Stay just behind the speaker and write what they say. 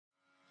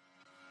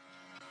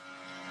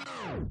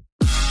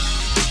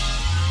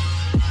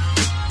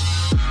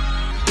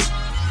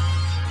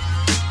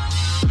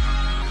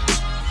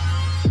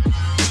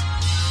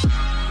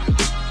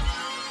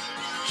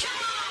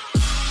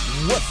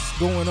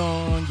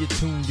You're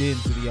tuned in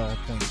to the All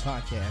Point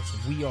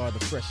Podcast. We are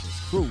the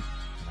freshest crew, and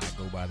I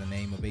go by the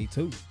name of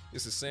A2.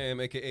 This is Sam,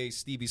 a.k.a.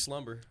 Stevie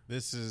Slumber.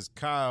 This is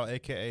Kyle,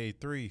 a.k.a.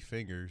 Three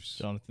Fingers.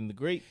 Jonathan the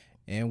Great.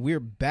 And we're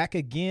back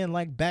again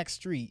like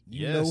Backstreet.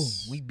 You know,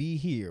 we be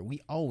here.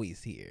 We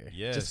always here.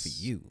 Yes. Just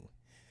for you.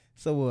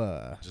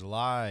 So,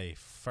 July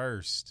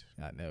 1st.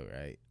 I know,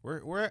 right?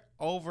 We're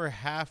over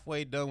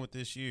halfway done with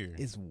this year.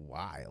 It's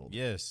wild.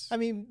 Yes. I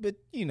mean, but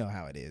you know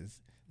how it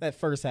is. That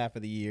first half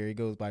of the year, it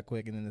goes by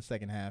quick, and then the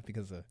second half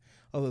because of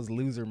all those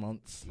loser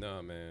months.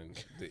 Nah, man.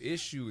 The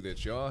issue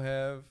that y'all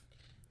have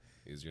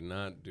is you're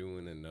not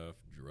doing enough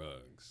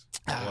drugs.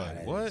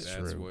 What?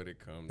 That's what it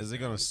comes. Is it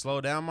going to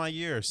slow down my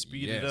year or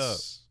speed it up?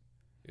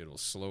 It'll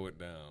slow it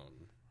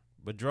down.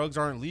 But drugs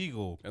aren't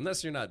legal.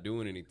 Unless you're not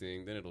doing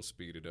anything, then it'll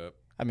speed it up.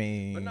 I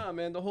mean, but nah,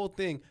 man, the whole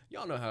thing,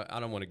 y'all know how,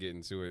 I don't want to get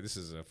into it. This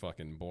is a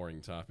fucking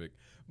boring topic.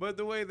 But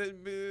the way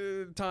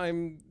that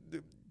time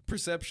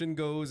perception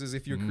goes is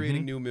if you're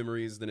creating new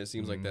memories, then it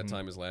seems like that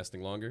time is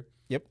lasting longer.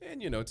 Yep.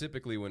 And, you know,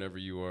 typically whenever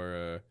you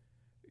are,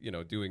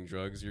 doing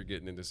drugs, you're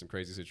getting into some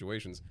crazy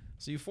situations.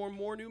 So you form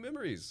more new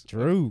memories.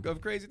 True.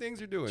 Of crazy things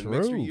you're doing. True. It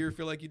makes your year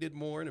feel like you did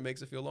more, and it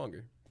makes it feel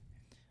longer.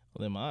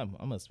 Well, then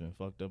I must have been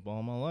fucked up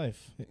all my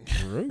life.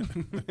 True.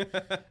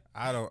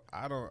 I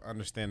don't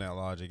understand that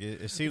logic.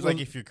 It seems like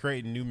if you're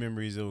creating new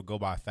memories, it will go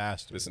by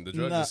faster. Listen, the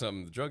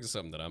drugs is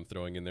something that I'm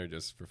throwing in there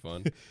just for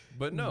fun.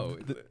 But no.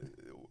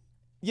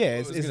 Yeah,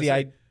 it's the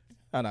idea.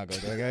 Oh, no, go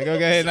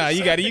ahead. No,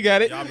 you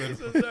got it.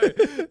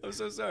 I'm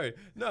so sorry.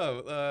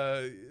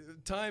 No,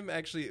 time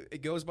actually,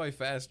 it goes by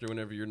faster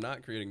whenever you're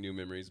not creating new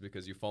memories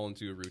because you fall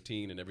into a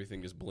routine and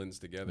everything just blends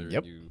together.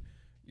 Yep. And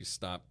you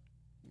stop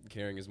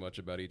caring as much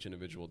about each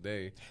individual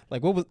day.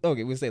 Like, what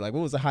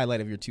was the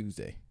highlight of your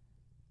Tuesday?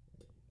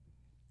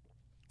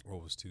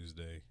 What was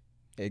Tuesday?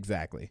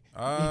 Exactly.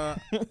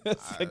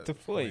 That's like the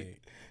point.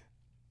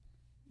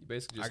 You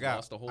basically just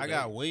lost the whole day. I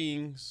got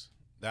wings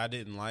that I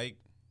didn't like.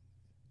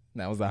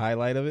 That was the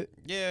highlight of it?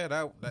 Yeah,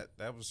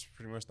 that was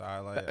pretty much the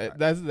highlight.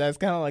 That's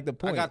kind of like the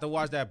point. I got to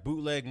watch that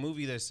bootleg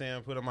movie that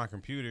Sam put on my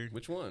computer.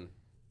 Which one?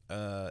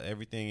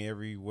 Everything,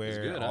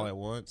 Everywhere, good, All at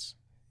Once.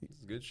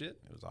 It's good shit.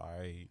 It was all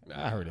right.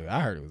 I heard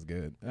it was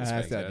good.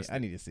 Fantastic. I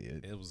need to see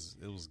it. It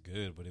was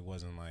good, but it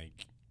wasn't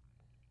like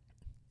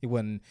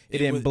It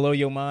didn't blow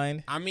your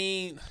mind. I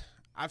mean,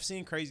 I've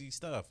seen crazy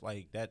stuff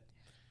like that.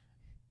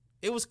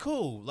 It was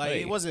cool. Like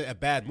Wait. it wasn't a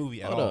bad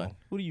movie at Hold all. on.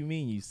 What do you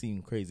mean you've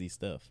seen crazy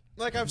stuff?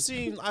 Like I've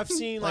seen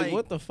Like,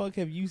 what the fuck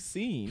have you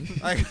seen?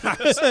 like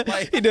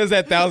He does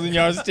that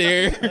 1,000-yard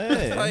stare.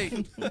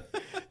 Hey.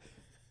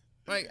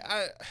 like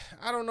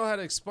I don't know how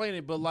to explain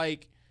it, but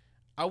like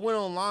I went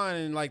online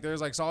and like there's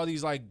like all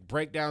these like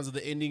breakdowns of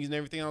the endings and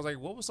everything. I was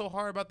like, what was so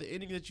hard about the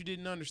ending that you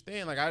didn't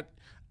understand? Like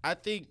I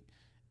think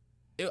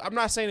I'm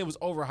not saying it was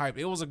overhyped.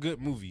 It was a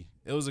good movie.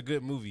 It was a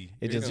good movie.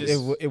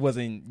 It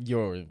wasn't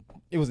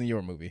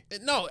your movie.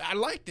 No, I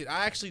liked it.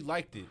 I actually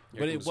liked it,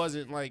 but it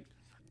wasn't like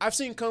I've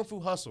seen Kung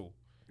Fu Hustle,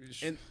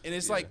 and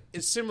it's like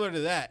it's similar to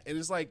that, and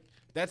it's like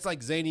that's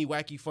like zany,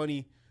 wacky,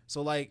 funny.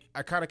 So like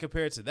I kind of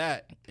compare it to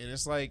that, and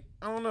it's like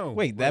I don't know.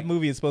 Wait, that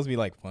movie is supposed to be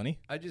like funny?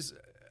 I just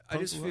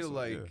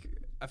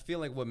feel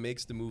like what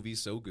makes the movie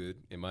so good,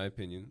 in my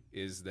opinion,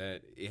 is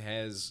that it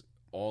has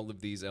all of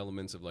these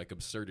elements of like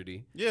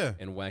absurdity,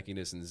 and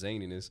wackiness and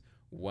zaniness,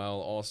 while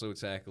also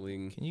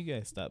tackling. Can you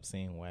guys stop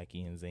saying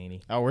wacky and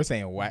zany? Oh, we're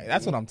saying wack.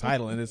 That's what I'm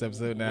titling this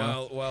episode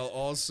now. While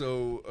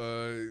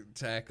also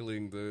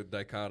tackling the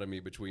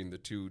dichotomy between the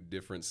two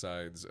different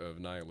sides of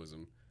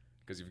nihilism.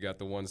 Because you've got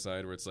the one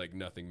side where it's like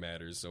nothing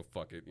matters, so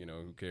fuck it,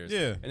 who cares?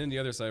 Yeah. And then the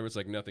other side where it's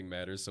like nothing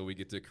matters, so we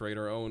get to create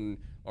our own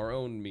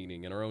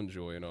meaning and our own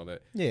joy and all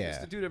that. Yeah. It's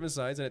the two different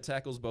sides, and it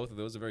tackles both of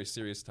those, a very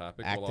serious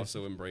topic, while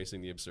also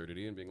embracing the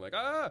absurdity and being like,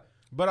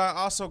 But I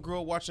also grew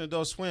up watching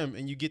Adult Swim,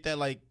 and you get that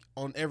like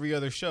on every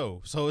other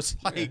show. So it's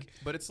like, yeah.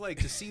 But it's like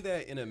to see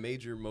that in a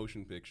major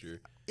motion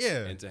picture,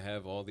 and to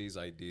have all these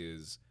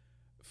ideas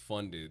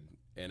funded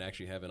and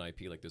actually have an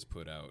IP like this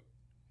put out.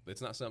 It's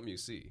not something you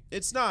see.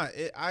 It's not.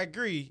 I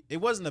agree.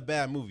 It wasn't a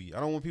bad movie. I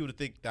don't want people to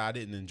think that I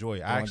didn't enjoy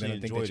it. I actually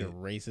enjoyed it. You're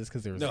racist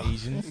because there was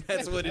Asians.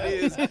 That's what it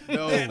is.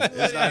 No,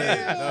 it's not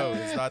it. No,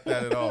 it's not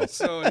that at all.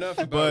 So enough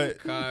about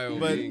Kyle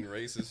being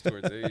racist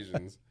towards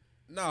Asians.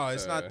 No,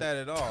 it's not that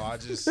at all. I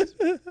just,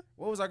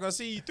 what was I going to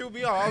see? You threw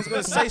me off. I was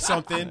going to say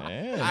something.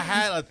 Man. I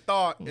had a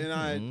thought, and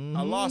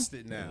I lost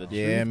it now.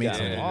 Yeah, me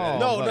too.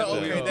 No,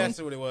 okay, that's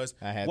what it was.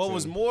 What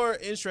was more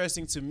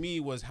interesting to me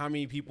was how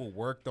many people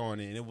worked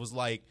on it, and it was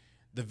like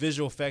the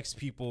visual effects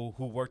people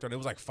who worked on it. It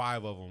was like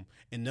 5 of them,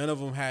 and none of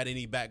them had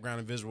any background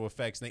in visual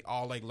effects, and they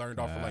all like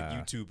learned off of like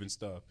YouTube and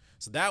stuff.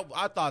 So that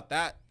I thought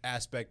that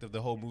aspect of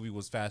the whole movie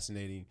was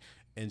fascinating,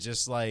 and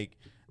just like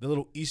the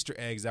little Easter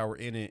eggs that were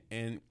in it,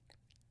 and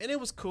it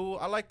was cool.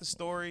 I liked the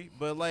story,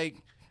 but like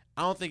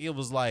I don't think it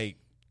was like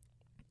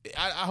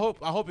I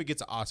hope it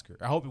gets an Oscar.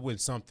 I hope it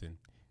wins something.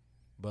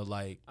 But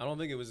like, I don't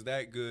think it was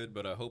that good,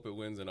 but I hope it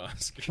wins an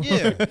Oscar.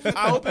 Yeah,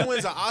 I hope it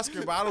wins an Oscar,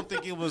 but I don't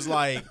think it was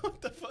like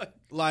what the fuck.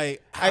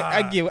 Like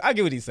I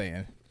get what he's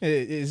saying.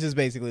 It's just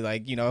basically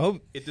like, you know,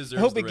 hope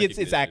it gets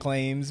its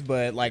acclaims,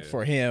 but like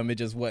for him, it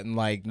just wasn't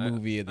like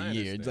movie of the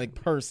year. It's like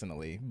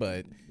personally,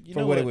 but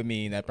for what it would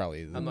mean, that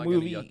probably is. I'm not gonna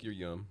yuck your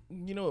yum.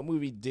 You know what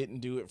movie didn't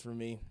do it for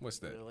me? What's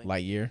that? Really?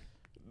 Lightyear.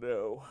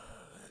 No.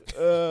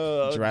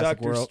 Jurassic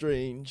Doctor World.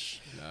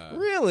 Strange.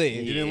 Really?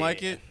 You didn't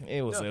like it?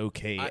 It was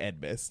okay at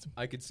best.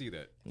 I could see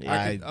that. Yeah.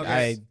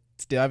 I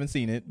still haven't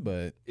seen it,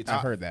 but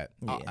I've heard that.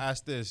 I'll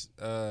ask this: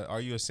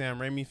 are you a Sam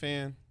Raimi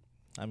fan?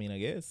 I mean, I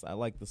guess I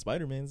like the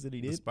Spider-Mans that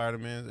he did. The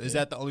Spider-Man. Is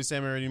that the only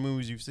Sam Raimi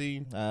movies you've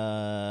seen?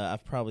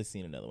 I've probably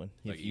seen another one.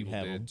 Like if you Evil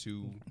have Dead them.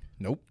 2.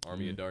 Nope.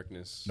 Army of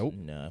Darkness. Nope.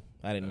 No,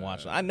 I didn't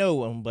watch them. I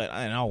know them, but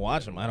I'll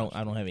watch them. I don't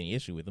have any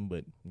issue with them.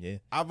 But yeah,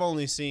 I've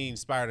only seen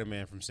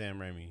Spider-Man from Sam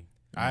Raimi.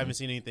 I haven't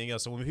seen anything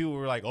else. So when people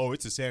were like, "Oh,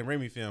 it's a Sam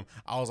Raimi film,"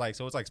 I was like,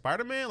 "So it's like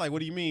Spider-Man? Like, what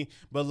do you mean?"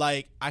 But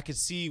like, I could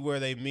see where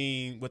they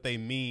mean what they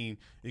mean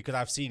because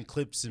I've seen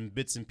clips and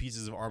bits and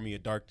pieces of Army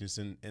of Darkness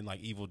and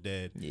like Evil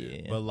Dead.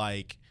 Yeah. But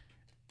like,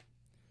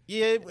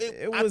 yeah,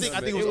 I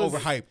think it was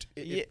overhyped.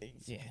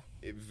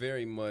 It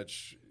very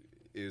much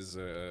is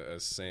a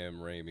Sam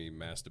Raimi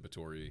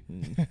masturbatory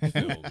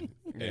film,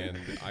 and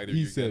either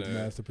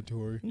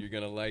you're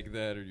gonna like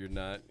that or you're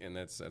not, and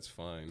that's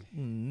fine.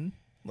 Mm-hmm.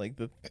 Like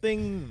the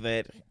thing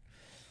that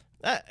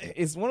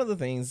it's one of the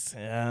things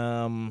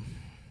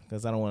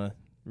because I don't want to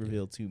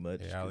reveal too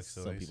much. Yeah, Alex,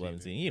 some people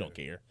haven't seen it. You don't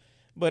care,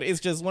 but it's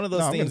just one of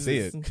those I'm things.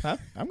 Gonna see it. Huh?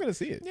 I'm gonna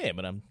see it. Yeah,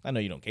 but I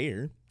know you don't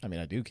care. I mean,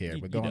 I do care,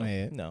 but you go on don't.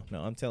 ahead. No,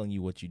 I'm telling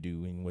you what you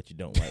do and what you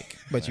don't like.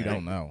 But you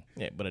don't know.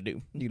 Yeah, but I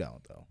do. You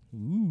don't though.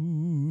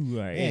 Ooh,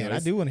 all right. Man, I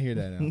do want to hear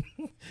that now.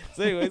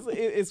 So anyways,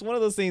 it's one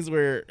of those things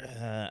where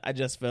I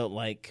just felt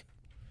like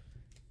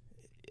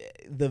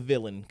the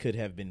villain could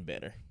have been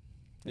better.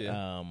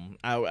 Yeah.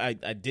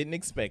 I didn't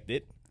expect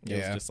it. It was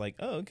Yeah. just like,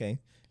 oh, okay.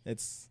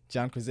 It's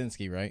John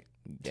Krasinski, right?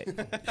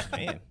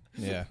 man.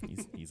 Yeah.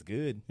 He's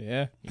good.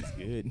 Yeah. He's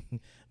good.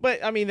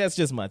 But I mean, that's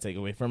just my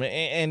takeaway from it,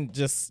 and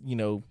just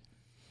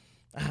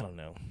I don't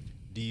know.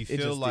 Do you It feel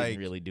just like didn't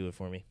really do it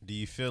for me? Do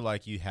you feel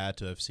like you had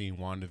to have seen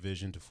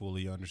WandaVision to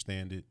fully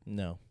understand it?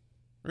 No.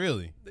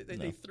 Really?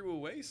 They threw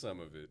away some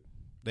of it.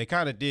 They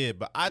kind of did,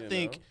 but I You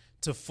think know?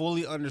 to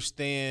fully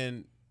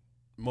understand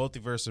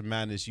Multiverse of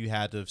Madness, you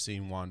had to have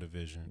seen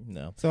WandaVision.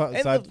 No. So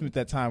And I spent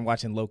that time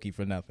watching Loki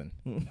for nothing.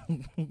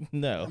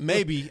 No.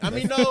 Maybe. I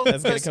mean, no.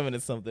 That's gonna come into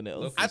something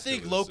else. Loki's I still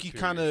think a Loki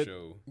superior kind of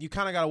show. you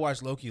kind of got to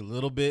watch Loki a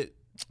little bit.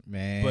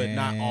 Man. But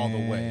not all the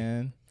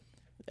way.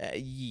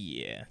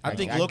 Yeah. I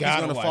think I Loki's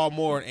gotta going to watch- fall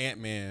more in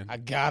Ant-Man. I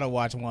gotta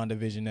watch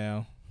WandaVision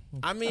now.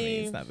 I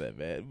mean, it's not that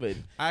bad, but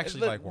I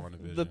actually like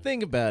WandaVision. The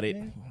thing about it,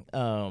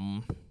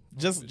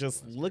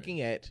 just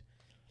looking at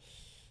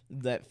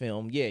that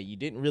film, yeah, you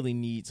didn't really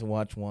need to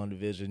watch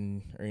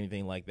WandaVision or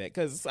anything like that,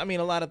 because I mean,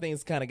 a lot of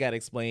things kind of got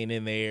explained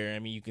in there. I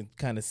mean, you can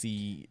kind of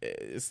see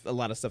it's a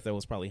lot of stuff that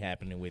was probably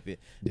happening with it.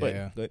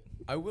 Yeah. But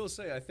I will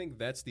say, I think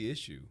that's the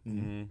issue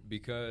Mm-hmm.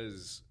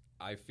 because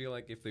I feel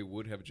like if they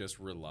would have just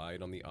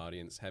relied on the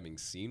audience having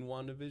seen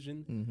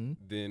WandaVision, Mm-hmm.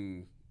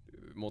 then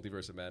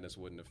Multiverse of Madness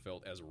wouldn't have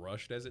felt as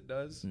rushed as it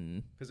does. Mm-hmm.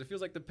 Because it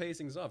feels like the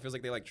pacing's off. It feels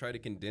like they like try to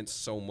condense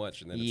so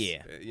much, and then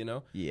Yeah. it's, you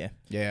know, yeah,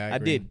 Yeah, I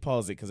agree. did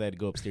pause it because I had to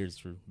go upstairs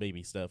for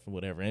baby stuff or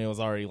whatever, and it was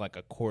already like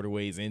a quarter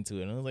ways into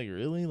it, and I was like,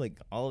 really? Like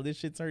all of this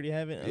shit's already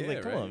happened? I was Yeah,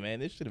 like, come right. on, man,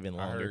 this should have been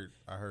longer.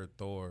 I heard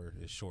Thor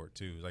is short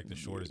too. It's like the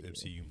shortest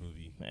MCU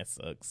movie. That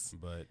sucks.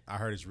 But I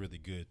heard it's really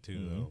good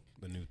too, though.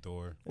 The new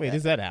Thor. Wait,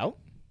 is that out?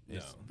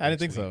 It's I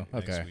didn't next think so. week,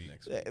 next Okay. week.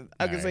 next week.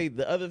 I can All say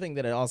the other thing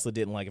that I also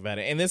didn't like about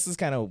it, and this is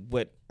kind of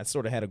what I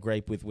sort of had a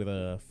gripe with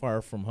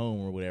Far From Home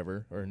or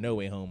whatever, or No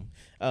Way Home.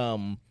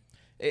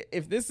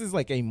 If this is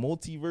like a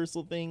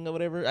multiversal thing or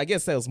whatever, I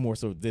guess that was more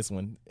so this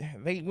one.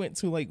 They went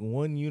to like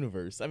one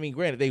universe. I mean,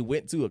 granted, they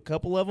went to a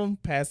couple of them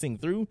passing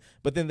through,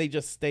 but then they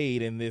just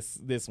stayed in this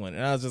one,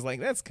 and I was just like,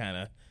 that's kind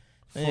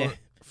of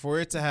For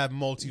it to have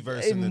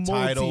multiverse in the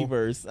title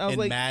multiverse. I was and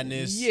like,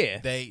 madness, yeah.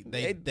 they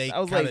I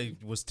was kind like-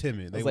 of was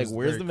timid. I They was like,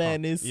 "Where's very the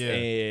madness?" Yeah.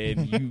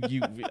 And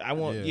you, I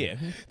want, Yeah.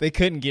 yeah. They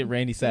couldn't get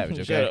Randy Savage.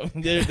 Okay, Shut up.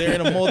 They're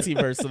in a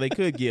multiverse, so they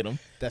could get him.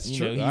 That's you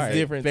true. Know, he's All right.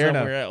 different Fair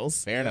somewhere enough.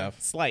 else. Fair enough.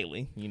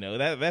 Slightly. You know,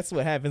 that's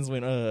what happens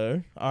when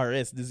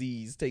RS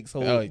disease takes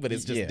hold, Oh, but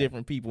it's just yeah.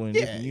 different people in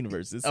different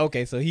universes.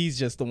 Okay, so he's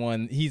just the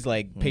one. He's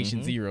like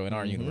patient zero in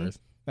our universe.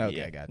 Okay,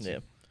 yeah, I got you. Yeah.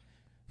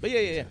 But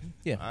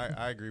yeah.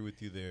 I agree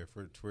with you there.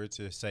 For it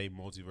to say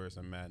multiverse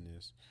of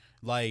madness,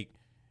 like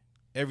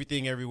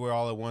everything, everywhere,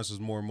 all at once was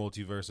more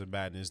multiverse of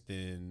madness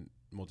than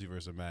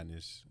multiverse of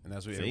madness, and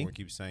that's what See? everyone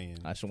keeps saying.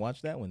 I should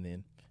watch that one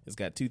then. It's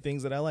got two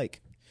things that I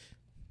like.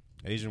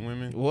 Asian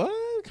women. What?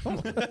 Come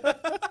on.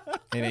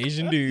 And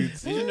Asian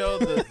dudes. Did you know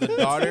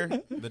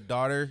the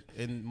daughter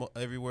in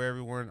Everywhere,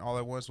 Everywhere, and All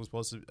at Once was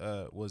supposed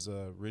to was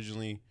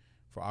originally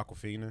for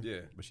Awkwafina? Yeah.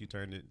 But she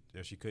turned it.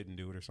 She couldn't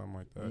do it or something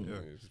like that. Yeah.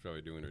 She's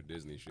probably doing her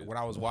Disney shit. When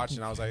I was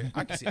watching, I was like,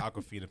 I can see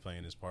Awkwafina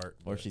playing this part.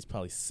 Or but she's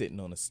probably sitting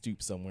on a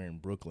stoop somewhere in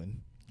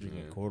Brooklyn.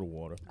 Drinking quarter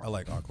water. I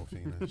like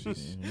Aquafina.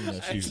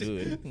 She's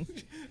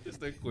good.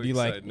 Just a quick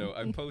side note.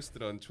 I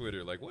posted on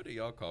Twitter, like, what do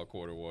y'all call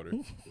quarter water?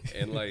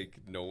 And, like,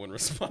 no one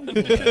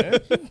responded. I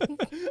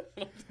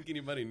don't think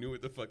anybody knew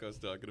what the fuck I was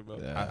talking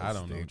about. I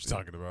don't know what you're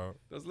talking about.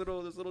 Those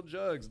little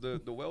jugs, the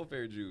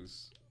welfare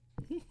juice.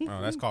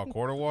 Oh, that's called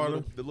quarter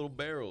water? The little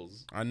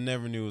barrels. I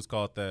never knew it was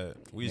called that.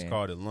 We just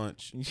called it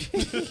lunch.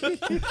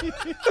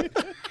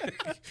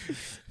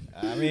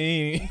 I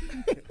mean,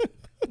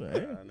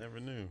 I never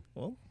knew.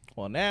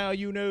 Well, now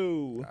you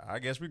know. I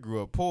guess we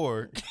grew up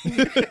poor. I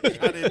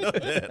didn't know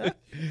that.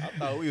 I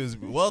thought we was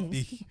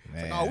wealthy.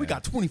 Like, oh, we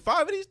got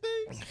 25 of these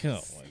things?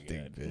 Oh, my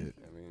God. I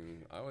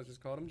mean, I always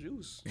just called them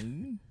juice.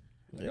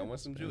 Like, I want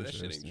some juice. That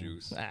shit ain't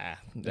juice.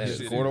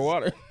 That's quarter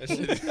water. That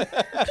shit is.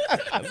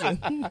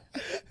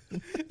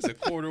 It's a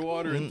quarter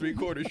water and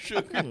 3/4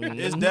 sugar.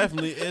 It's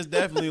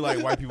definitely like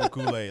white people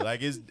Kool-Aid.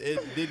 Like it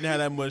didn't have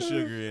that much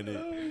sugar in it.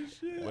 Oh,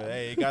 shit. But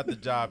hey, it got the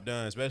job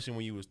done, especially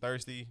when you was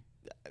thirsty.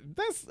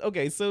 That's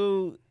okay.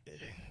 So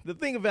the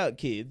thing about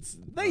kids,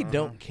 they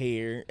don't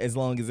care as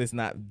long as it's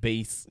not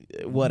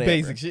whatever.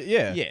 Basic shit.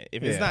 Yeah. Yeah.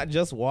 If it's not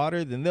just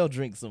water, then they'll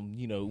drink some,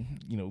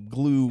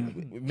 glue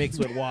mixed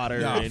with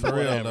water and for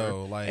whatever,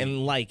 real though,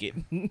 and like it.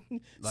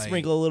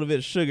 Sprinkle a little bit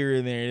of sugar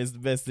in there. It's the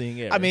best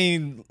thing ever. I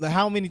mean,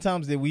 how many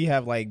times did we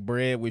have like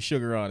bread with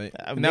sugar on it?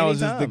 And that was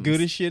just the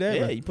goodest shit ever.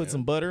 Yeah, you put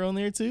some butter on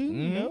there too.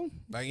 You know,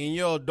 like in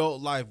your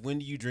adult life, when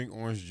do you drink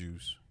orange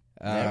juice?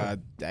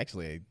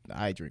 Actually,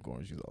 I drink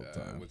orange juice all the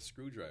time with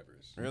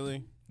screwdrivers.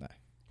 Really? Nah.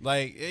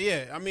 Like,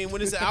 yeah, I mean,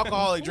 when it's an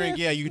alcoholic drink,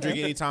 yeah, you can drink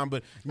anytime.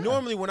 But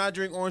normally when I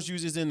drink orange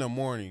juice, it's in the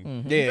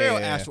morning. They'll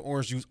ask for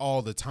orange juice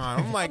all the time.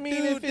 I'm like,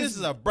 dude, this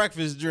is a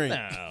breakfast drink.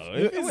 No,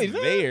 if it's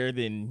there,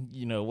 then,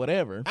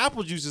 whatever.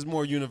 Apple juice is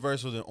more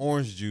universal than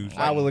orange juice.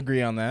 I will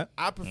agree on that.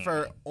 I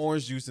prefer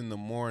orange juice in the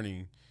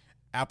morning.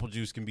 Apple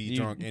juice can be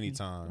drunk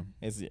anytime.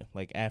 Is it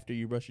like after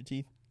you brush your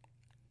teeth?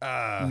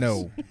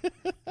 No,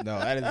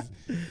 that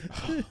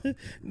is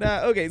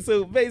okay.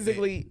 So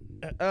basically,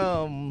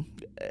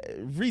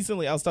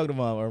 recently I was talking to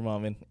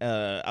mom, and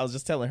I was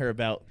just telling her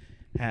about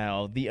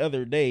how the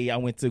other day I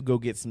went to go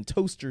get some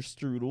toaster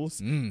strudels,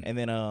 and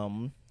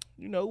then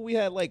we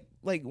had like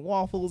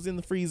waffles in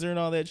the freezer and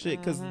all that shit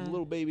because the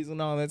little babies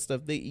and all that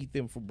stuff, they eat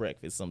them for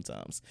breakfast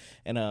sometimes,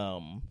 and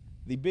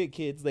the big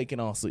kids, they can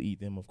also eat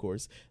them, of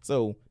course.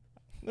 So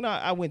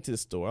I went to the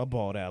store. I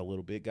balled out a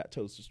little bit, got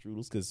toaster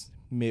strudels because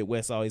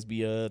Midwest always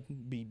be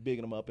bigging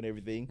them up and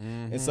everything.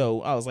 And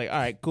so I was like, all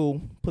right,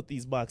 cool. Put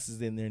these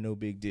boxes in there, no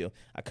big deal.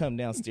 I come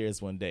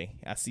downstairs one day.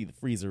 I see the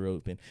freezer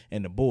open,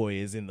 and the boy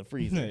is in the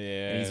freezer.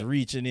 And he's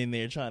reaching in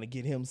there trying to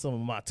get him some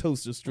of my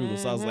toaster strudels.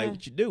 So I was like,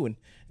 what you doing?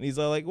 And he's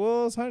all like,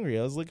 well, I was hungry.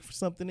 I was looking for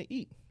something to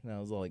eat. And I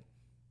was all like,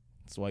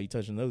 that's why you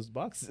touching those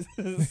boxes.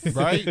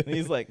 Right? And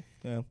he's like,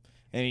 well.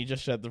 And he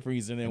just shut the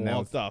freezer and then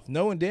walked off,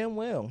 knowing damn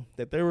well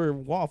that there were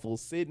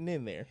waffles sitting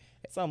in there.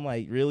 So I'm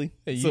like, really?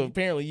 So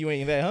apparently you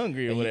ain't that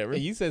hungry or whatever.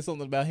 You said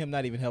something about him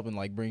not even helping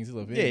like bring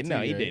stuff in. Yeah,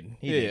 no, he didn't.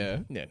 He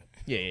didn't.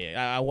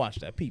 Yeah. I watched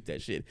that. I peeped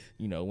that shit.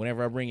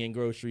 Whenever I bring in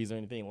groceries or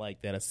anything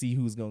like that, I see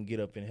who's going to get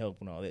up and help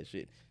and all that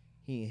shit.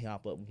 He ain't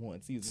hop up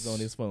once. He was just on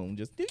his phone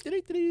just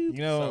You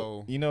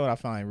know what I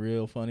find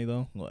real funny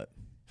though? What?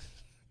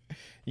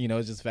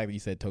 It's just the fact that you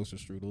said toaster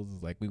strudels.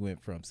 It's like we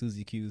went from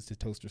Suzy Q's to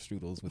toaster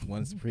strudels with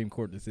one Supreme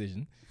Court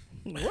decision.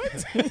 What?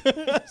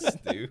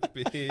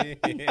 Stupid.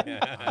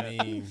 I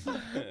mean,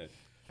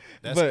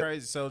 that's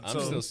crazy. So I'm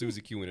still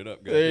Suzy Q'ing it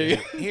up.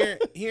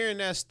 Hearing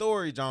that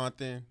story,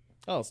 Jonathan.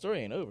 Oh,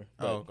 story ain't over.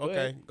 Oh,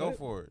 okay. Go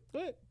for it. Go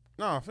ahead.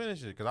 No,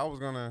 finish it because I was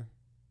gonna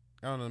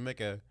make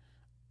a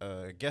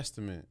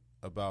guesstimate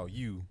about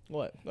you.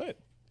 What? Go ahead.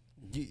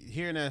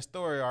 Hearing that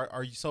story,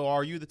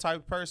 are you the type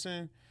of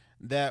person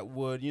that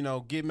would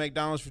get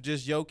McDonald's for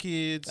just your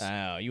kids?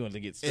 Oh, you want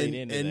to get straight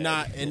into and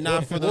that.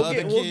 not for the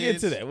other kids.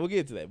 We'll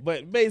get to that.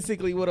 But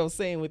basically, what I'm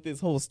saying with this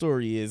whole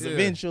story is,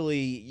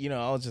 eventually,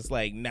 I was just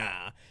like,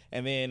 nah.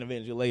 And then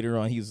eventually later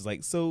on, he was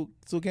like, so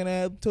can I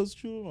have toast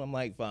strudel? I'm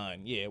like,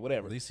 fine, yeah,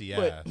 whatever. At least he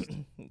asked.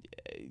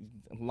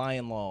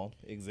 Lion law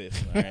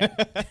exists, all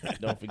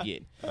right? Don't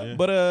forget. Yeah.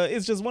 But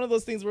it's just one of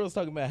those things where I was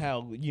talking about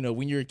how,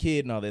 when you're a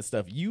kid and all that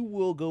stuff, you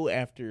will go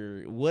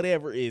after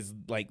whatever is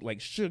like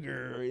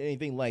sugar or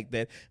anything like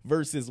that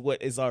versus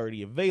what is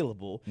already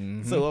available.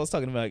 So I was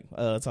talking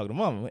to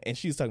Mama, and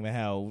she was talking about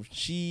how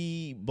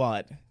she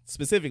bought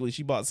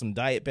some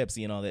Diet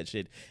Pepsi and all that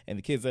shit, and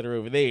the kids that are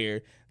over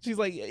there, she's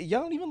like,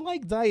 y'all don't even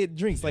like diet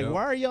drinks. Like,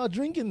 why are y'all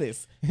drinking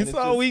this? It's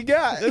all we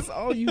got. That's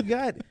all you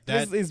got.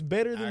 This is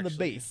better than the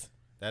base.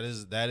 That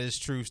is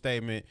true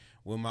statement.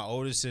 When my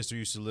oldest sister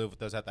used to live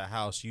with us at the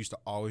house, she used to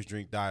always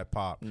drink Diet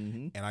Pop,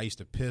 and I used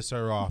to piss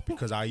her off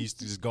because I used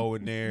to just go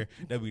in there.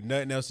 There'd be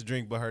nothing else to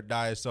drink but her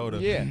diet soda,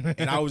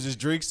 and I would just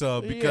drink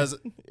some because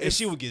and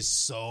she would get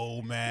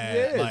so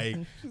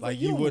mad, like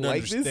you wouldn't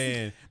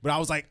understand. This? But I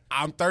was like,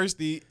 I'm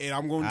thirsty and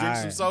I'm gonna drink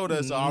some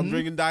soda, so I'm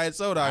drinking diet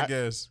soda, I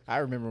guess. I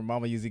remember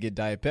Mama used to get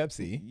Diet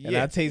Pepsi, and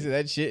I tasted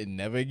that shit and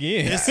never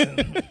again.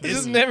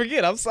 Just never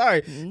again. I'm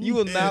sorry, you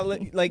will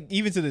not like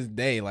even to this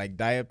day like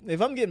Diet.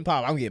 If I'm getting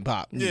pop, I'm getting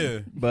pop. Yeah. Yeah.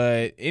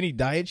 But any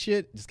diet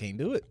shit, just can't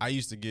do it. I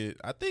used to get.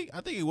 I think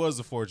it was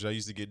the fortune. I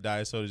used to get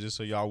diet soda just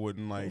so y'all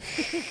wouldn't like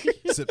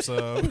sip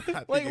some.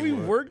 Like we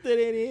worked at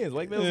it in.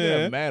 Like that was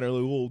gonna matter.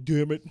 Like, oh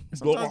damn it.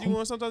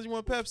 Sometimes you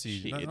want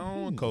Pepsi. Shit. I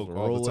don't want Coke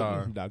all the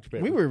time. Dr.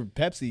 Pepper. We were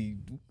Pepsi.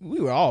 We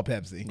were all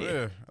Pepsi.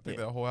 Yeah, I think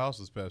that whole house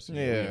was Pepsi.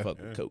 Yeah, fuck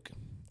with Coke.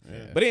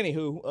 Yeah. But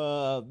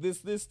anywho,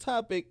 this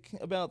topic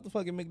about the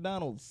fucking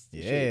McDonald's.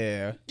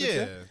 Yeah.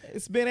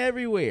 It's been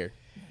everywhere.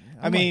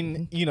 I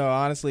mean,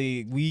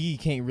 honestly, we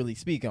can't really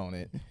speak on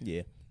it.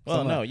 Yeah.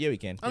 Well, no, we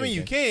can. I mean,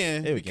 you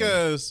can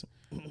because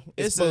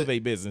it's both a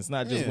business,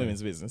 not just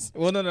women's business.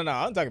 Well, no.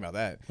 I'm talking about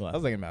that. What? I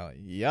was talking about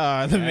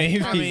the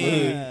main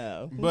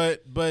people.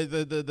 But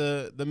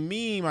the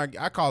meme,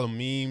 I call them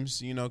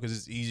memes, because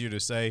it's easier to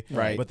say.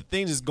 Right. But the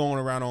thing that's going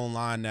around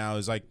online now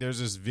is like there's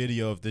this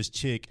video of this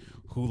chick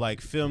who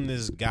like filmed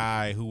this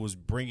guy who was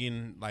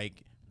bringing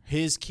like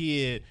his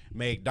kid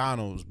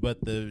McDonald's, but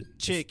the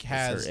chick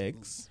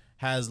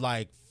has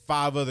like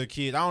 5 other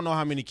kids. I don't know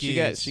how many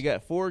kids. She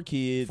got 4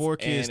 kids. 4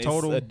 kids and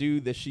total. It's a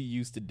dude that she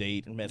used to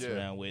date and mess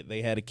around with.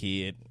 They had a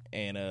kid,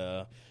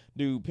 and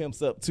dude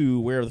pimps up to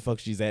wherever the fuck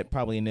she's at,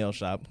 probably a nail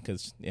shop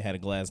because it had a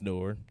glass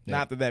door. Yeah.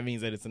 Not that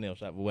means that it's a nail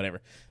shop, but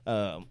whatever.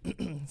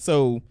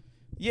 So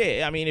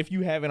yeah, I mean, if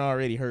you haven't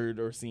already heard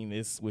or seen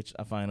this, which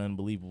I find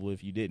unbelievable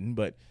if you didn't,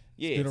 but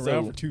yeah, it's been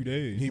around for 2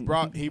 days. He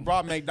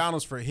brought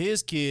McDonald's for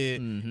his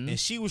kid, and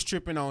she was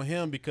tripping on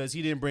him because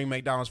he didn't bring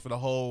McDonald's for the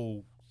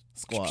whole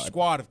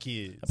squad of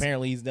kids.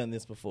 Apparently he's done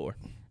this before.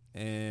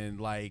 And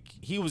like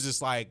he was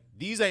just like,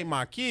 these ain't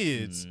my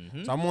kids,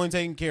 so I'm only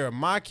taking care of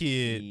my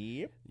kid.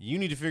 Yep. You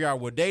need to figure out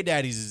where they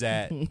daddies is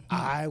at.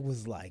 I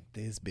was like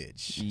this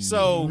bitch.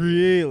 So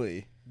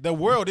really, the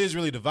world is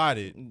really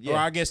divided. Or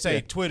I guess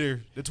the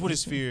Twitter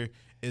sphere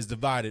is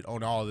divided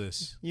on all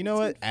this. You know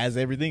what? As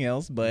everything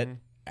else, but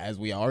as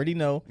we already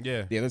know,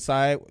 the other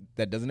side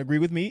that doesn't agree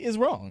with me is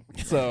wrong.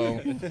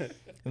 So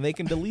and they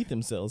can delete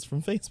themselves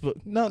from Facebook.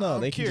 No,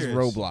 they can just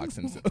Roblox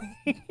themselves.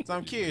 So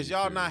I'm curious,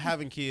 y'all not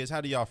having kids, how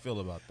do y'all feel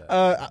about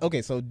that?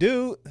 Okay, so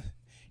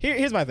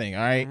here's my thing,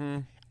 all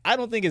right? I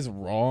don't think it's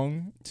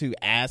wrong to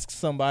ask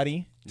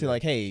somebody to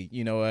like, hey,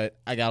 you know what?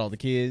 I got all the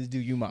kids. Do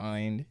you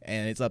mind?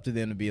 And it's up to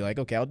them to be like,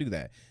 okay, I'll do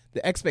that.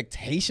 The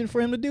expectation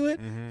for him to do it,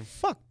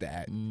 fuck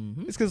that.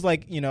 It's because,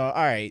 like, all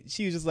right,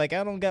 she was just like,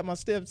 I don't got my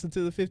steps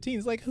until the 15th.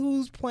 It's like,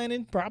 whose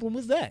planning problem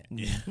was that?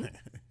 Yeah.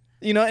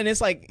 And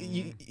it's like,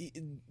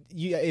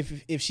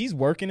 if she's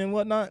working and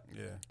whatnot,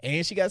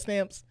 and she got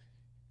stamps,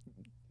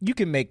 you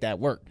can make that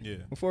work. Yeah.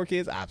 Before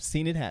kids, I've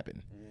seen it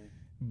happen.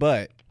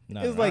 But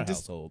not it's like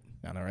just household.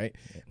 I know, right?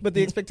 But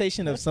the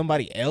expectation of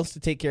somebody else to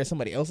take care of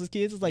somebody else's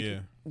kids is like,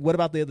 what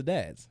about the other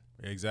dads?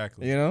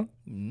 Exactly.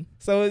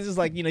 So it's just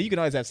like, you can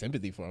always have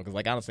sympathy for them because,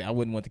 like, honestly, I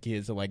wouldn't want the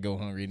kids to like go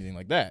hungry or anything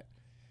like that.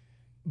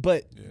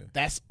 But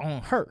that's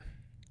on her.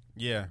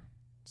 Yeah.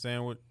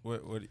 Sam, what?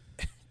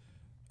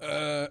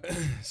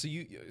 So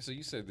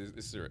you said this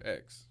is her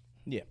ex.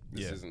 Yeah.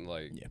 This isn't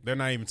like they're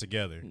not even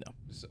together. No.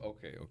 So,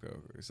 okay.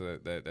 So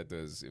that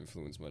does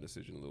influence my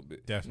decision a little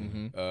bit.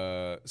 Definitely.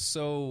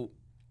 So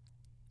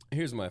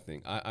here's my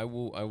thing. I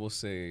will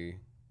say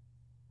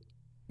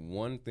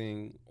one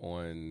thing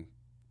on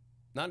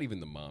not even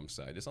the mom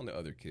side, just on the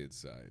other kid's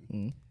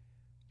side.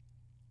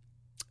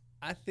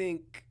 I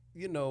think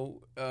you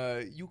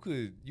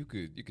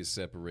could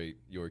separate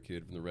your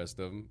kid from the rest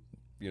of them.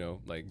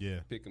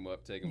 Pick them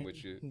up, take them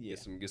with you, get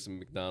some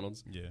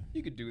McDonald's. Yeah,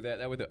 you could do that.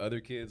 That way the other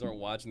kids aren't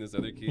watching this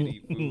other kid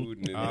eat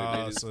food, and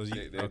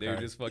they're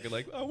just fucking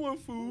like, I want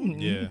food.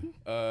 Yeah.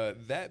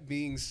 That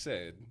being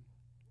said,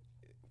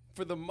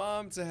 for the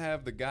mom to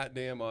have the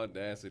goddamn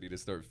audacity to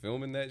start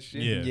filming that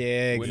shit,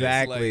 yeah,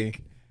 exactly.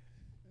 Like,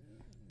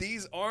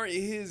 these aren't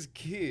his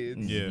kids.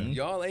 Yeah.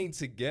 Y'all ain't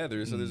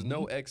together, so there's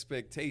no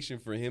expectation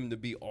for him to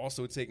be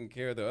also taking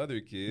care of the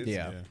other kids.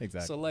 Yeah,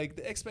 exactly. So, like,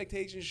 the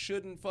expectation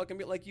shouldn't fucking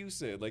be like you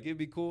said. Like, it'd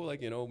be cool,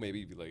 like, maybe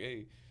you'd be like,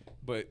 hey,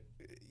 but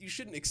you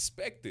shouldn't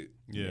expect it.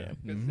 Yeah.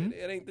 Because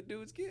it ain't the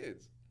dude's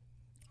kids.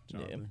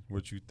 Jonathan,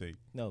 what you think?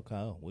 No,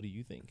 Kyle, what do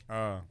you think?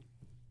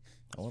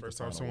 First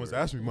time someone's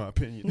asked me my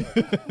opinion.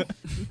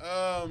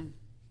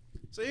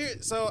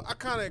 So I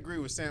kind of agree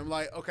with Sam.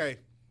 Like, okay.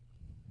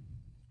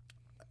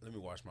 Let me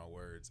watch my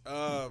words.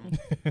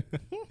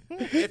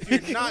 If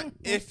you're not,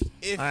 okay.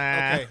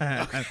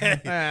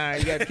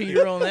 You got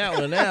Peter on that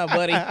one now,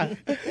 buddy. I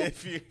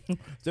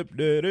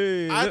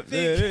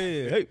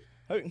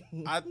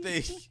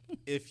think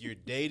if you're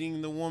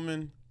dating the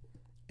woman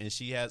and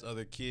she has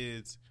other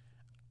kids,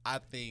 I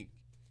think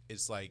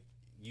it's like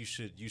you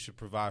should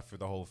provide for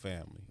the whole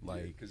family,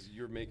 like because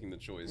you're making the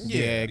choice.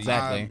 Yeah,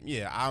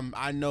 exactly.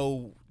 I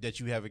know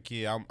that you have a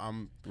kid.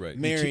 I'm right.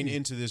 marrying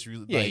into this.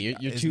 You're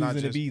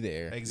choosing to be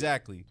there.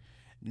 Exactly.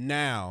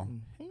 Now,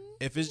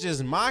 if it's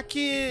just my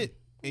kid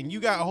and you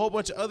got a whole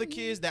bunch of other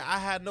kids that I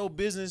had no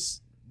business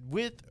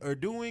with or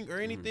doing or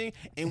anything,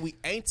 and we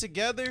ain't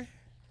together,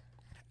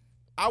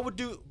 I would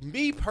do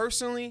me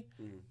personally.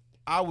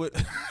 I would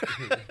in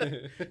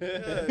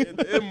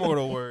the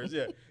immortal words.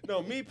 Yeah.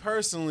 No, me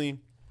personally.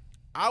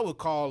 I would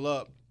call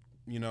up,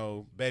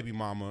 baby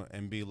mama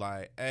and be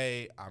like,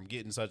 hey, I'm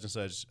getting such and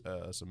such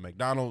some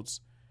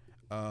McDonald's.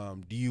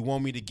 Do you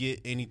want me to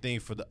get anything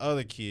for the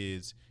other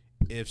kids?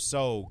 If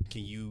so,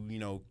 can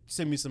you,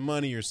 send me some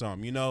money or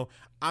something?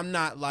 I'm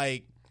not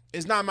like,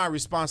 it's not my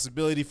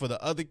responsibility for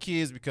the other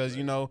kids because,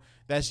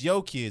 that's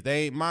your kids.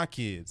 They ain't my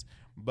kids.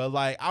 But,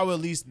 like, I would at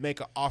least make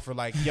an offer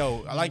like, yo,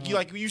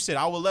 like you said,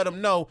 I would let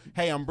them know,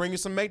 hey, I'm bringing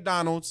some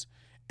McDonald's.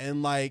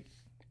 And, like,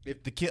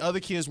 if the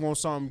other kids want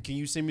something, can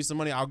you send me some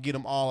money? I'll get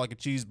them all like a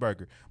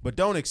cheeseburger. But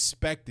don't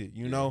expect it,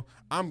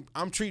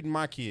 I'm treating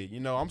my kid,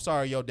 I'm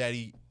sorry your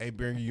daddy ain't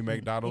bringing you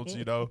McDonald's,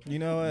 You know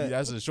what?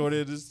 That's a short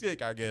end of the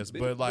stick, I guess.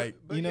 But like,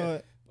 you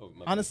know what?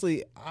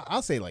 Honestly,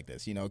 I'll say it like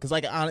this, because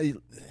like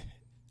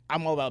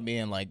I'm all about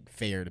being like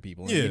fair to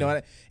people. Yeah. You know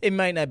what? It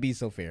might not be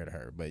so fair to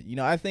her, but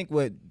I think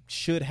what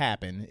should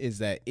happen is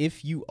that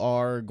if you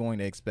are going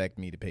to expect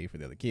me to pay for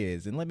the other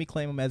kids, then let me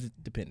claim them as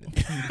dependent.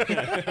 Where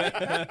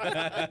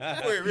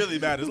it really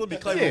matters. Let me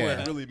claim them where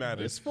it really matters.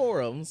 There's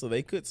 4 of them, so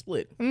they could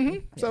split. Mm-hmm.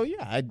 Yeah. So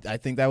I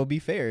think that would be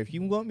fair. If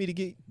you want me to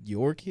get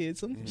your kids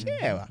some,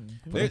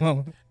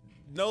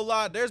 no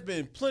lie, there's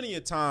been plenty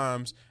of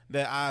times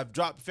that I've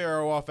dropped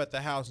Pharaoh off at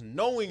the house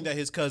knowing that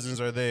his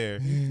cousins are there,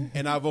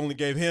 and I've only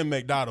gave him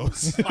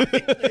McDonald's.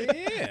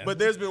 But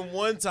there's been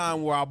one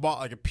time where I bought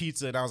like a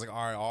pizza, and I was like,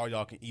 all right, all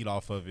y'all can eat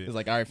off of it. It's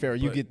like, all right, Pharaoh,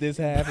 you get this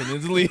half, and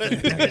then leave.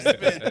 There's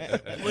been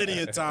plenty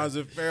of times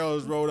that Pharaoh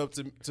has rolled up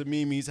to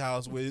Mimi's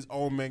house with his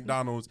own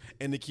McDonald's,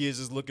 and the kids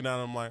just looking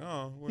at him like,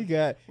 oh. He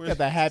got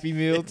the Happy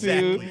Meal,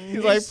 exactly. too.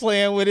 He's like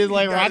playing with his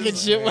like rocket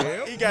ship.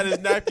 He got his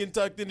napkin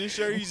tucked in his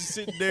shirt. He's just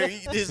sitting there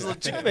eating his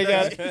little chicken.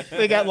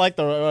 They got like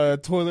the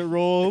toilet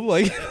roll,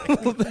 like.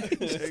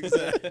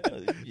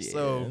 Exactly. Yeah.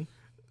 So,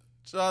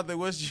 Jonathan,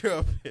 what's your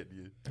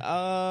opinion?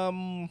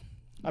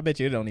 I bet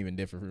you it don't even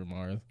differ from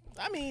ours.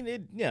 I mean,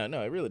 it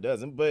really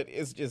doesn't. But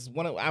it's just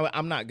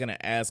I'm not gonna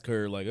ask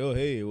her like, oh,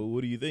 hey, well,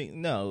 what do you think?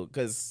 No,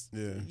 because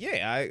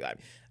I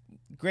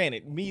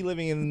granted, me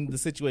living in the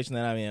situation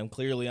that I'm in,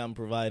 clearly I'm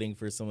providing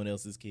for someone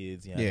else's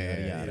kids.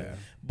 Yada.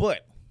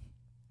 But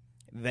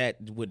that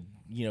would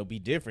be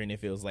different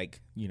if it was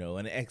like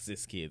an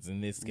ex's kids.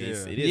 In this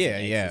case, it is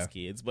an ex's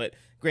kids. But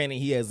granted,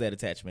 he has that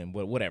attachment.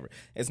 But whatever.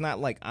 It's not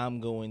like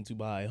I'm going to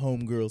buy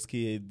homegirl's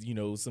kid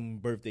some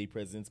birthday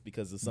presents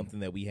because of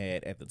something that we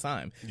had at the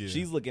time. Yeah.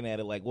 She's looking at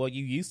it like, well,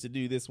 you used to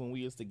do this when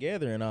we was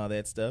together and all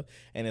that stuff.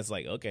 And it's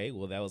like, okay,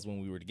 well, that was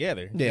when we were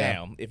together. Yeah.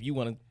 Now, if you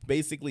want to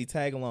basically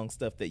tag along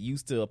stuff that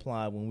used to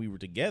apply when we were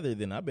together,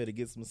 then I better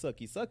get some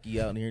sucky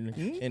out here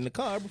in the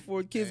car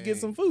before the kids get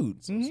some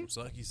food. Some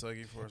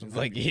sucky for some.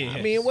 Like,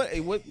 I mean,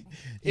 what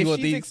if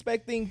she's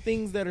expecting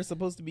things that are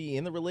supposed to be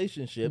in the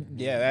relationship?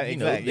 Yeah,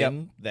 exactly.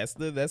 Then that's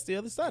the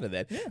other side of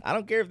that. Yeah. I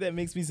don't care if that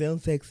makes me sound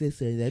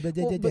sexist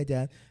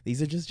or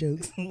these are just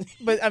jokes.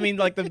 But I mean,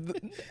 like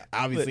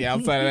obviously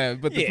outside of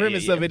that, but the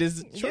premise of it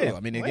is true. I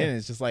mean, again,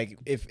 it's just like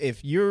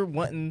if you're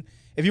wanting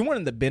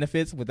the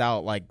benefits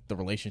without like the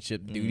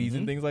relationship duties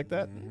and things like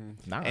that.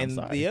 Nah, and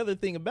the other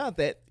thing about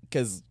that,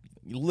 because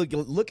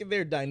look at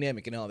their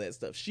dynamic and all that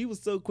stuff. She was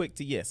so quick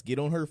to get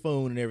on her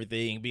phone and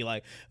everything and be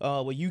like,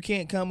 well, you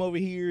can't come over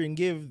here and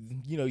give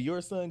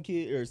your son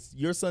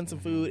some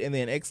food and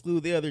then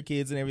exclude the other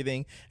kids and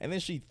everything. And then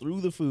she threw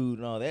the food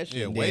and all that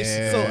shit.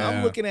 So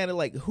I'm looking at it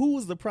like, who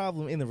was the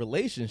problem in the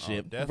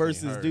relationship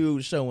versus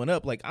dude showing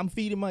up like, I'm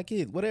feeding my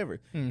kids,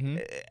 whatever.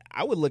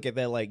 I would look at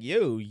that like,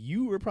 yo,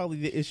 you were probably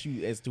the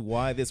issue as to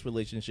why this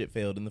relationship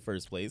failed in the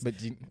first place. But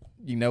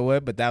you know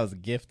what? But that was a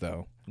gift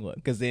though.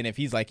 Because then if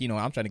he's like,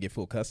 I'm trying to get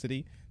full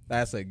custody,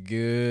 that's a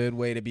good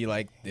way to be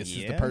like, this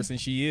is the person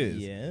she is.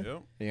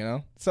 Yeah.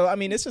 So I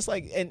mean, it's just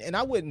like, and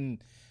I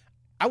wouldn't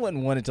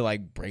want it to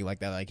like break like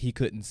that, like he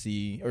couldn't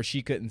see or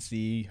she couldn't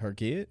see her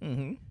kid.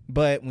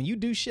 But when you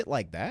do shit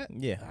like that,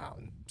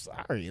 I'm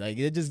sorry, like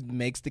it just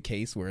makes the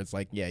case where it's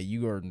like,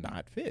 you are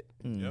not fit.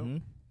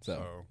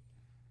 So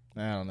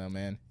I don't know,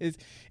 man.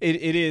 It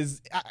is.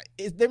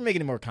 They're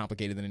making it more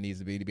complicated than it needs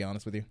to be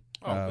honest with you.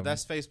 But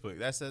that's Facebook.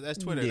 That's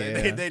Twitter.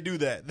 They do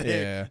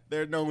that.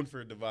 They're known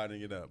for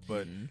dividing it up.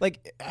 But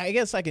like, I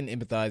guess I can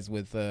empathize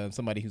with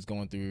somebody who's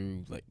going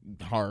through like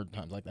hard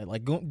times like that.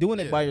 Like doing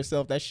it by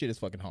yourself, that shit is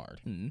fucking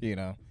hard. Definitely.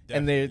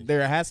 And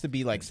there has to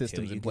be like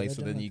systems in place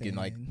so then you can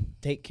like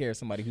take care of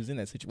somebody who's in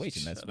that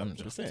situation. That's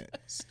 100%.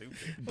 Stupid.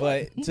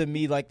 But to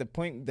me, like the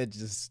point that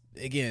just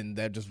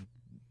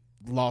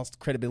lost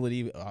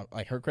credibility,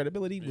 like her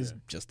credibility was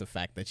just the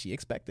fact that she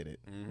expected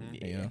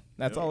it.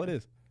 That's all it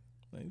is.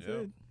 Like I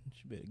said,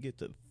 she better get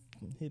to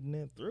hitting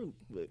that throat.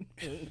 But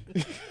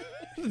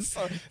it's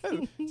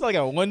like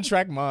a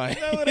one-track mind.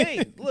 No, it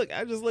ain't. Look,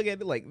 I just look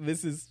at it like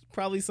this is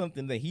probably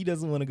something that he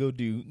doesn't want to go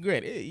do.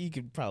 Granted, he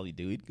could probably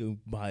do it. Go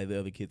buy the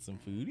other kids some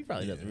food. He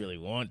probably doesn't really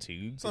want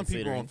to. Some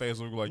people on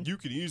Facebook are like, you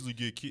can easily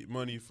get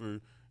money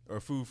or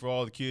food for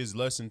all the kids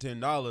less than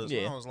 $10. Yeah.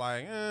 And I was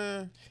like,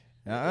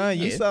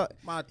 You saw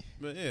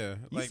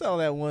you saw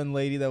that one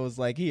lady that was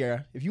like,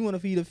 here, if you want to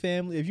feed a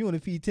family, if you want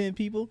to feed 10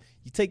 people,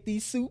 you take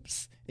these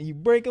soups and you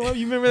break them up.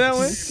 You remember that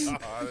one?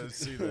 I didn't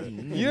see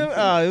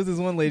that. It was this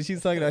one lady. She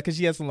was talking about because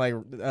she had some like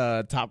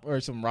top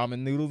or some ramen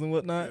noodles and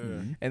whatnot,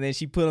 and then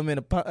she put them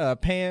in a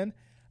pan.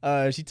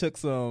 She took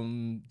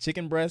some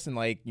chicken breast and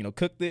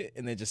cooked it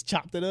and then just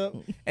chopped it up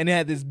and it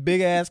had this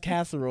big ass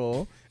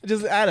casserole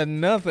just out of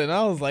nothing.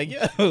 I was like,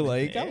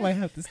 I might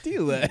have to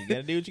steal that. You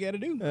gotta do what you gotta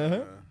do.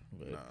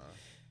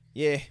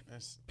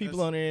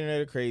 People on the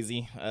internet are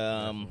crazy.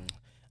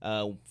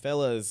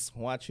 Fellas,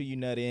 watch who you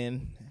nut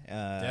in.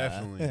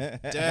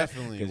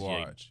 Definitely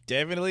watch.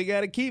 Definitely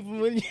got to keep them.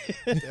 When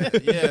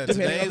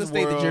today's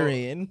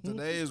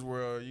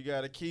world, you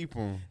got to keep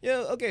them.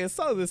 Yeah, okay. I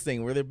saw this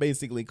thing where they're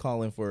basically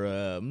calling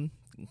for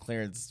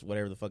Clarence,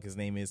 whatever the fuck his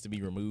name is, to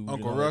be removed.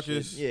 Uncle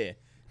Ruckus. Yeah.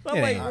 But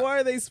I'm like, why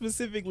are they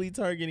specifically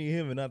targeting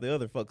him and not the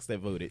other fucks that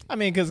voted? I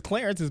mean, because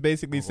Clarence is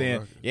basically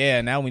saying,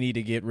 now we need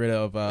to get rid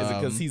of... is it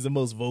because he's the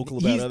most vocal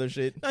about other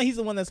shit? No, he's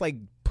the one that's,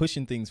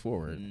 pushing things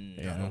forward.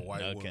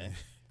 White woman.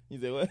 You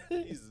said what?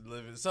 He's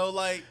living. So,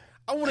 I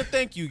want to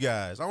thank you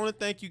guys. I want to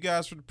thank you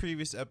guys for the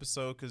previous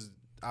episode because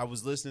I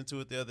was listening to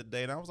it the other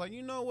day and I was like,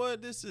 you know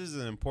what? This is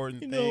an important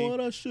thing. You know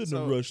what? I shouldn't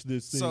have rushed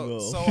this thing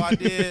off. So I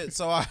did.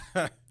 So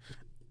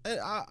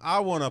I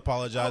want to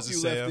apologize to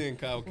Sam. You left in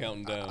Kyle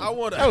counting down.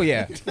 Oh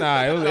yeah,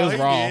 nah, it was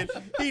wrong.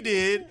 He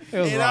did.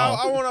 And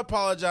I want to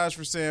apologize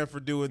for Sam for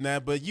doing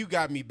that. But you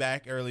got me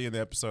back early in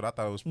the episode. I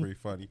thought it was pretty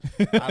funny.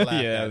 I laughed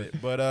at it.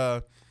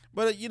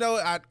 But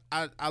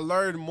I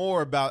learned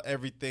more about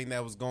everything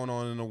that was going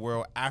on in the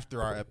world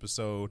after our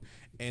episode,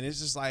 and it's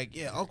just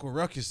Uncle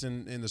Ruckus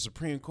in the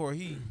Supreme Court.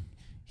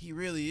 He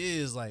really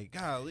is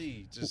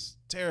golly, just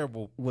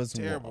terrible.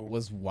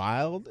 Was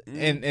wild,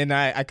 and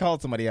I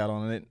called somebody out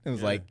on it. It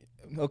was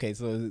okay,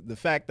 so the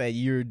fact that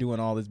you're doing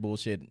all this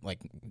bullshit,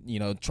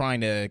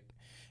 trying to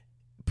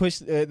push,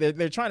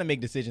 they're trying to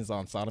make decisions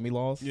on sodomy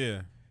laws.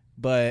 Yeah,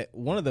 but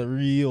one of the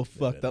real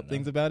fucked up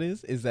things about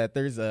it is that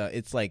there's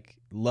it's like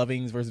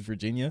Lovings versus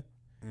Virginia.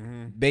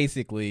 Mm-hmm.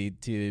 Basically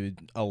to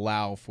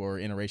allow for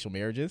interracial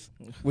marriages,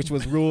 which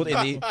was ruled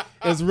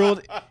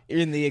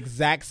in the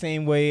exact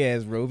same way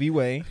as Roe v.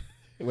 Wade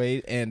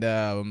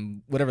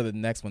and whatever the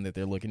next one that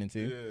they're looking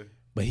into. Yeah.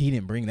 But he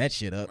didn't bring that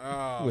shit up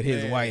with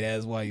his white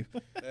ass wife.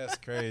 That's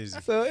crazy.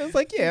 So it was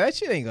that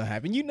shit ain't gonna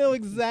happen. You know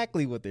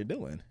exactly what they're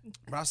doing.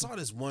 But I saw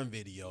this one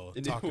video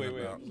talking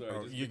about. I'm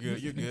sorry. You're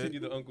good. You're good. Continue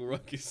the Uncle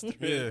Ruckus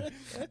thread.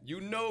 Yeah. You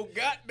know,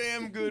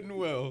 goddamn good and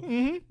well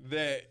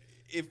that.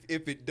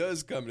 If it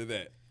does come to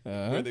that,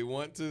 where they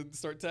want to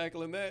start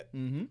tackling that,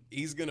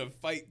 he's gonna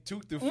fight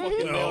tooth and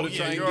fucking nail to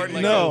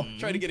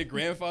try to get a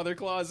grandfather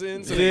clause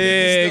in. So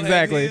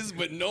exactly.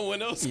 But no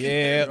one else.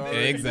 Yeah,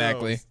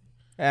 exactly. Knows.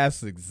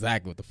 That's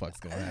exactly what the fuck's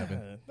gonna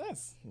happen. Oh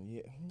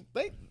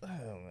my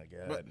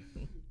god. But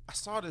I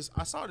saw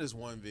this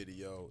one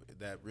video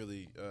that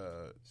really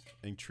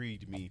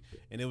intrigued me,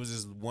 and it was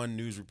this one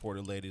news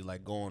reporter lady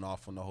going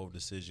off on the whole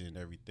decision and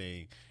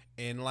everything,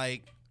 and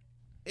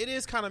it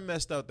is kind of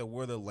messed up that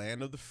we're the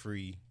land of the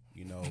free,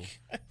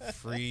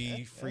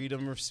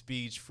 freedom of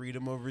speech,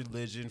 freedom of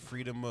religion,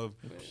 freedom of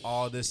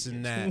all this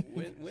and that.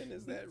 When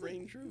is that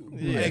ring true?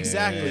 Yeah.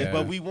 Exactly,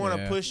 but we want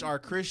to push our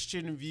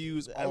Christian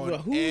views on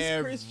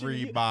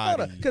everybody.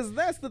 Because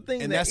that's the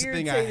thing that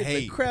irritated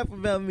the crap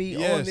about me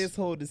on this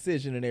whole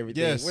decision and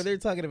everything. Where they're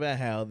talking about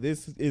how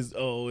this is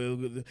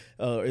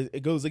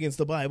it goes against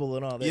the Bible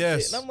and all that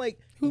shit. And I'm like,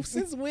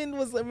 since when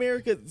was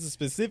America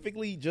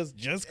specifically just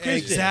Christian?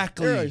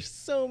 Exactly. There are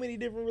so many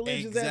different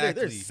religions out there.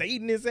 There's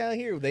Satanists out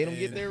here. They don't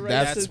get their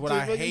rights. That's what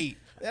I hate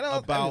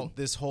about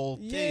this whole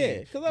thing. Yeah,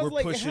 because I was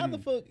like, how the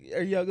fuck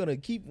are y'all going to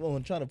keep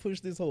on trying to push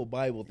this whole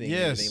Bible thing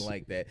and everything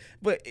like that?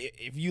 But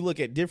if you look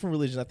at different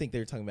religions, I think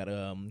they're talking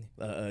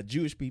about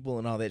Jewish people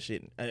and all that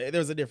shit.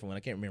 There's a different one. I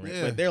can't remember it.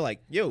 But they're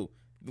like, yo,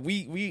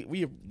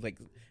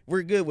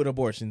 we're good with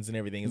abortions and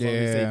everything as long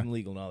as it's safe and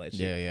legal and all that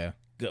shit. Yeah.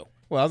 Go.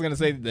 Well, I was going to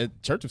say the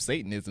Church of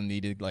Satanism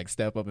needed to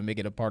step up and make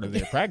it a part of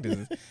their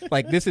practices.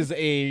 This is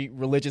a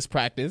religious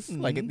practice,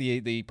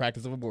 the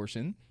practice of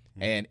abortion.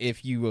 And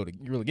if you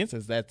rule against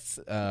us, that's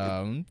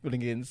ruling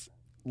against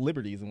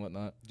liberties and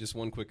whatnot. Just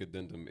one quick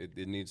addendum.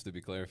 It needs to be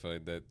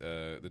clarified that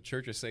the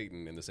Church of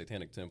Satan and the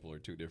Satanic Temple are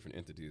two different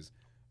entities.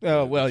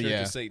 Oh, well, the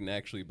Church of Satan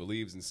actually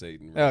believes in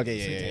Satan. The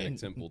Satanic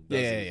Temple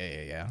doesn't.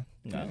 Yeah.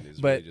 No.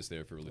 But really just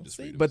there for religious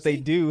freedom. But they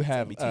do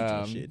have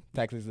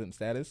tax exempt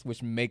status,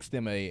 which makes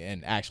them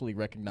an actually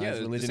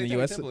recognized religion in the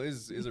U.S. Temple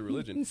is a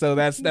religion. So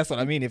that's what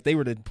I mean. If they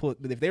were to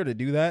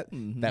do that,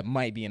 that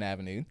might be an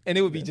avenue, and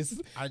it would be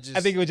I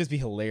think it would just be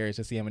hilarious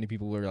to see how many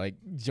people were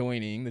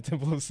joining the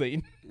Temple of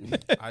Satan.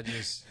 I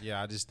just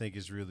think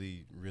it's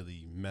really,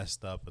 really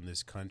messed up in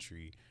this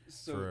country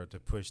to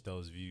push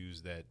those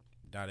views that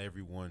not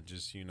everyone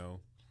just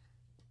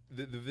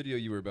The video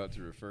you were about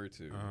to refer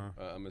to,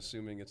 I'm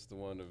assuming it's the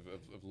one of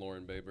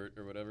Lauren Babert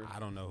or whatever. I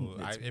don't know who.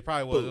 It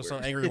probably was. It was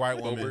some angry white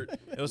woman.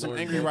 It was some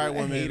angry white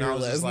woman, and I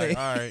was just like,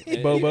 all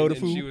right. Bobo the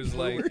fool. She was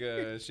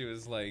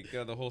like,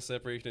 the whole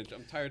separation.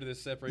 I'm tired of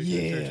this separation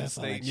of church and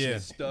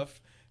state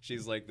stuff.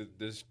 she's like,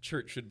 this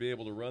church should be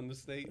able to run the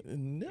state.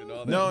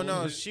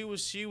 No. She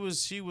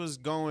was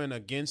going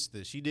against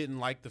it. She didn't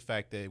like the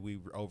fact that we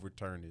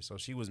overturned it, so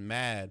she was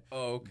mad.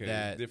 Oh, okay.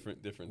 That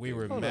different. We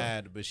were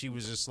mad, but she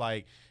was just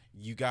like,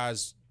 you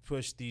guys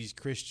push these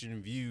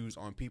Christian views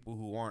on people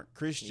who aren't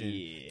Christian,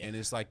 and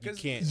it's like you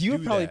can't. You were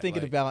probably that.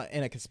 thinking about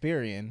Anna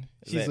Kasparian.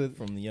 She's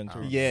from the Young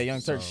Turks. Yeah,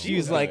 Young Turks. She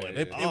was like,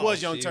 it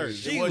was Young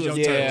Turks. It was Young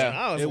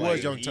Turks. It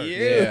was Young Turks.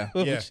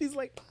 Yeah. She's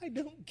like, I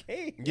don't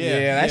care.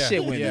 Yeah, that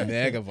shit went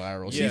mega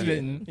viral. She's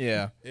been,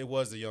 It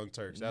was the Young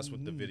Turks. That's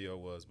what the video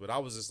was. But I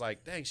was just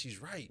like, dang,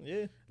 she's right.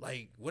 Yeah.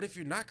 Like, what if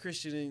you're not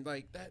Christian and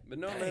like that? But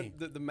no, man,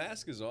 the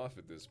mask is off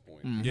at this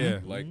point. Mm-hmm. Yeah.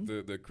 Like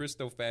the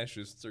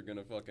Christo-fascists are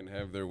gonna fucking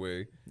have their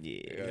way.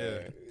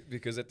 Yeah.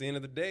 Because at the end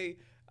of the day,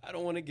 I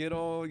don't want to get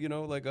all,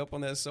 like up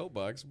on that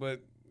soapbox,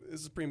 but the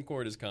Supreme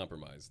Court is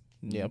compromised.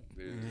 Yep.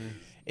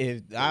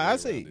 I've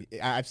said it.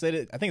 I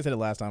think I said it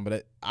last time,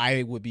 but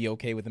I would be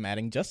okay with them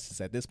adding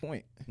justice at this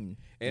point.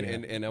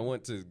 And I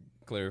want to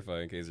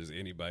clarify in case there's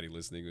anybody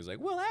listening who's like,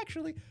 well,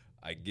 actually,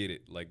 I get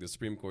it. Like the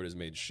Supreme Court has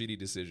made shitty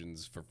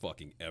decisions for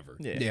fucking ever.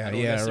 I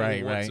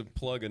don't want to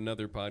plug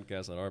another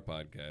podcast on our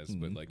podcast,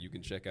 but like you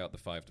can check out the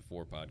 5 to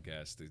 4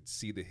 podcast to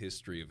see the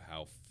history of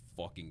how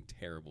fucking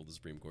terrible the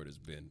Supreme Court has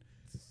been.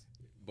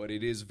 But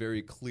it is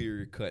very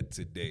clear cut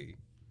today.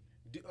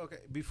 Okay,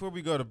 before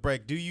we go to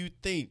break, do you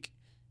think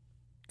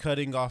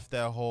cutting off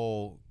that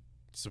whole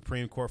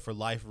Supreme Court for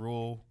life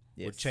rule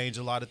would change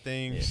a lot of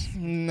things? Yes.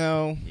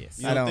 No. Yes.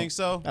 You don't think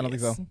so? I don't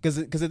think so.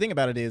 Because the thing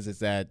about it is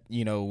that,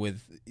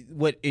 with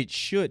what it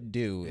should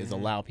do is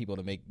allow people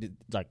to make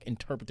like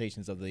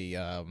interpretations of the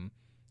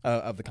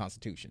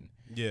Constitution.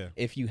 Yeah.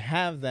 If you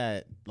have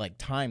that like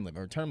time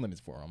limit or term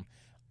limits for them,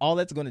 all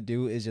that's going to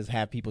do is just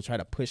have people try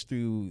to push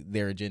through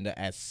their agenda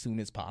as soon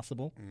as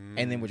possible.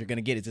 And then what you're going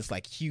to get is just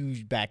like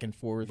huge back and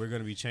forth. We're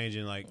going to be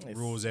changing like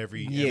rules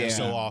every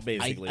so often.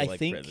 Basically like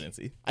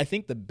presidency. I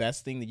think the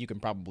best thing that you can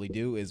probably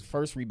do is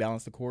first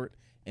rebalance the court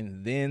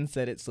and then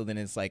set it so then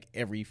it's like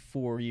every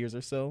 4 years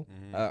or so.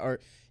 Or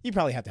you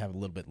probably have to have a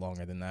little bit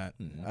longer than that.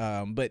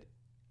 But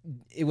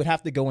it would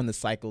have to go in the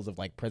cycles of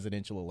like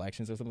presidential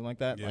elections or something like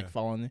that, like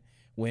following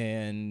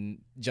when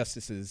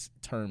justices'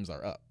 terms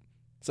are up.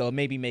 So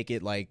maybe make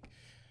it like,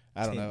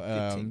 I don't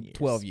know,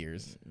 12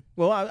 years.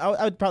 Well,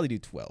 I would probably do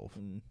 12,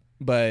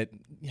 but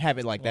have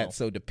it like that.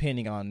 So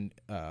depending on,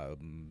 I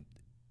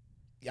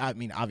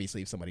mean,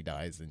 obviously if somebody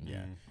dies,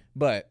 then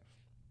but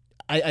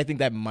I think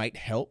that might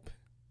help.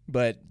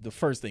 But the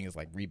first thing is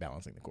like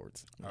rebalancing the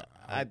courts.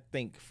 I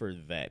think for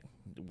that,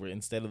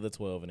 instead of the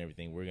 12 and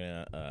everything, we're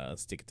gonna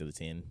stick it to the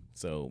 10.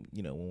 So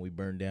when we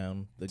burn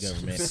down the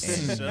government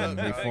and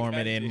reform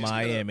it in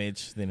my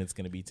image, then it's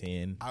gonna be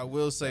 10. I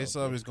will say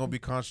something. It's gonna be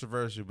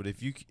controversial, but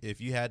if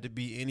you had to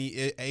be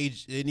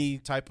any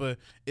type of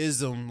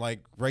ism like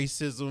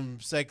racism,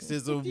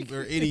 sexism,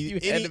 or any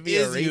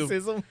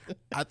racism,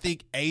 I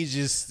think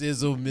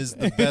ageism is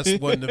the best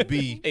one to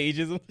be.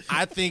 Ageism.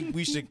 I think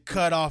we should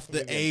cut off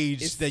the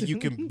age that you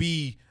can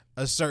be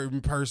a certain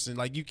person.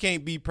 Like you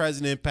can't be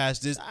president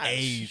past this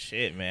age.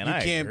 Shit, man. You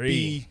can't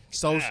be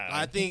social.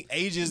 I think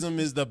ageism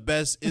is the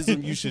best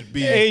ism you should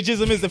be.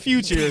 Ageism is the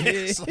future.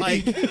 It's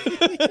like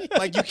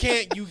you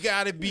can't. You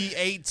got to be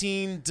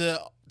 18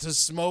 to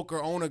smoke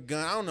or own a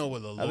gun. I don't know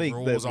what the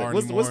rules are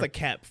anymore. What's the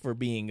cap for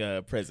being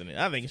president?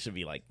 I think it should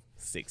be like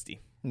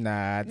 60.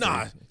 Nah.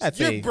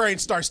 Your brain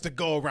starts to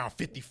go around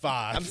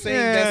 55. I'm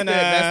saying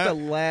that's the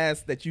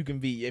last that you can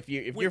be. If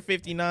you're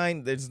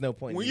 59, there's no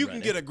point. When you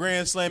can get a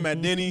grand slam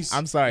at Denny's.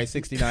 I'm sorry,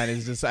 69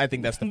 is just. I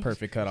think that's the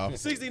perfect cutoff.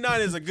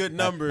 69 is a good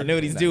number. I know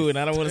what he's doing.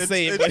 I don't want to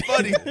say it. It's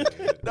funny.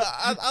 No,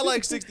 I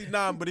like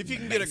 69, but if you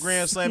can get a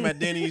grand slam at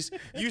Denny's,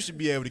 you should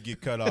be able to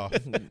get cut off.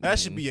 That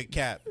should be a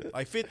cap.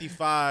 Like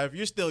 55,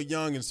 you're still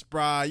young and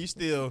spry. You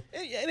still.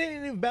 It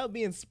ain't about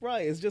being spry.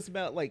 It's just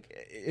about like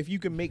if you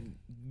can make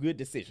good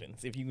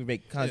decisions, if you can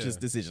make conscious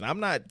decisions. I'm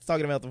not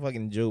talking about the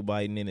fucking Joe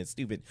Biden and his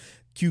stupid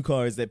cue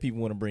cards that people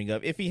want to bring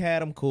up. If he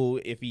had them, cool.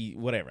 If he,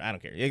 whatever, I don't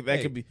care.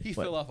 That could be. He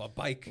fell off a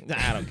bike.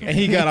 I don't care. And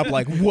he got up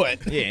like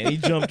what? Yeah, and he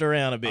jumped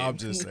around a bit. I'm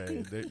just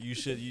saying that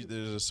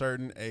there's a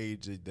certain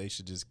age that they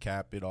should just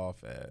cap it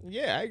off at.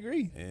 Yeah, I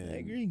agree. And I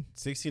agree.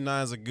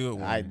 69 is a good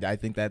one. I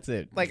think that's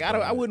it. Like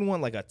I wouldn't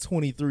want like a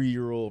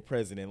 23-year-old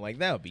president. Like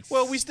that would be.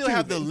 Well, we still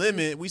have the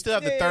limit. We still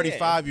have the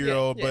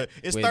 35-year-old, but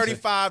it's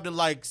 35 to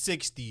like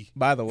 60.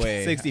 By the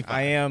way, 60.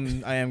 I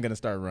am gonna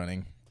start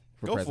running.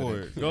 Go for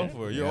it. Go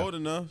for it. You're old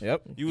enough.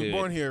 Yep. You were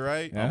born here,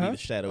 right? I'll be the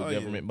shadow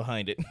government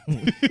behind it.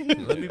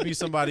 Let me be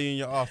somebody in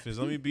your office.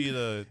 Let me be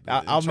the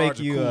I'll make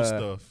you cool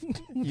stuff.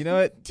 You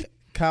know what?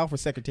 Kyle for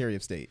Secretary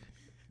of State.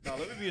 No,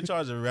 let me be in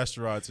charge of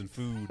restaurants and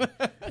food,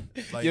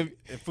 like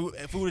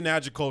food and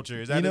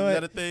agriculture. Is that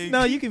a thing?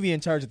 No, you can be in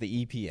charge of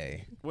the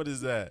EPA. What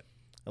is that?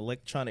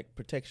 Electronic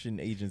Protection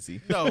Agency.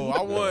 No,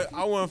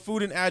 I want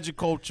Food and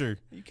Agriculture.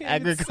 You can't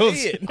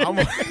agriculture.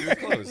 You're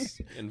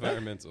close.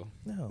 Environmental.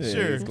 No,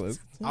 sure. Close.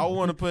 I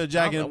want to put a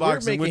Jack in the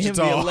Box in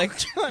Wichita. Him the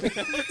electronic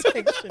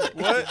protection.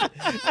 What?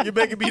 You're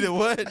making me the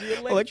what? The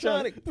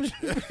electronic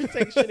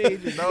protection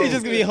agent. No, he's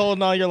just gonna be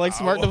holding all your like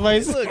smart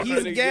devices. Look,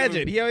 he's a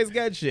gadget. He always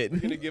got shit.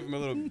 You're gonna give him a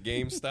little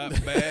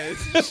GameStop badge.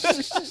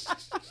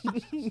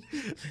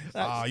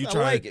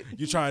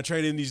 You trying to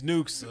trade in these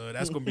nukes?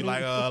 That's gonna be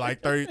like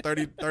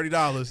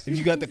 $30. If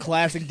you got the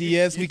classic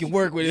DS, we can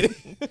work with it.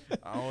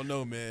 I don't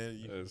know,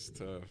 man. That's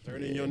tough.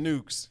 Turn in your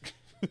nukes.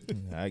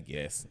 I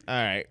guess. All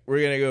right,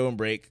 we're gonna go and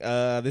break.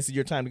 This is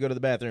your time to go to the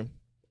bathroom,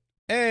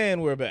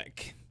 and we're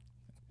back.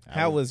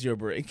 How was your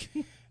break?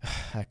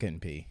 I couldn't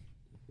pee.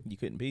 You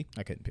couldn't pee?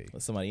 I couldn't pee.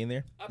 Was somebody in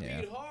there? I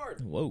peed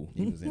hard. Whoa,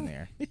 he was in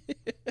there.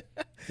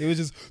 It was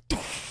just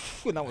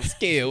when I was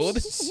scared.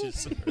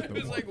 It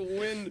was like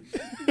wind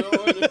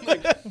going, and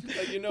like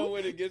you know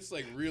when it gets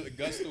like real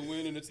gust of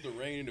wind and it's the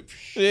rain and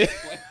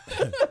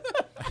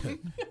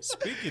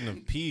Speaking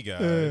of pee,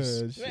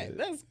 guys, man,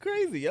 that's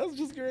crazy. I was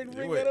just going to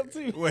bring that up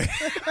too. Wait,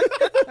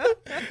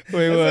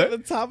 what? At the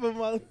top of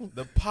my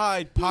the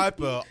Pied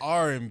Piper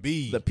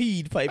R&B. The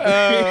Pied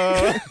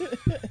Piper.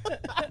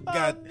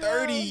 Got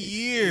 30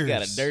 years.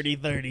 Got a dirty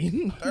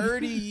 30.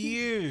 30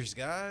 years,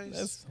 guys.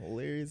 That's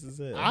hilarious as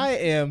hell. I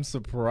am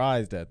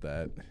surprised at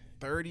that.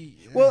 30.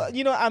 Yeah. Well,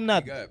 you know, I'm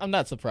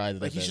not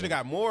surprised. Like he should have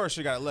got more or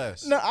should have got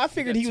less? No, I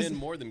figured he was 10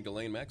 more than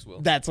Ghislaine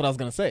Maxwell. That's what I was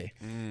gonna say.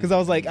 Because I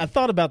was like, I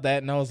thought about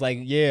that and I was like,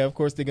 yeah, of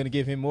course they're gonna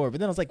give him more. But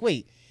then I was like,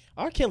 wait,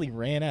 R. Kelly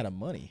ran out of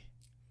money.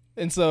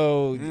 And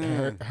so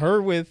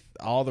her with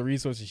all the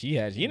resources she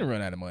had, she didn't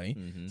run out of money.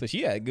 So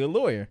she had a good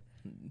lawyer.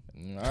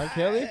 R.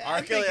 Kelly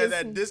had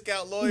that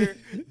discount lawyer.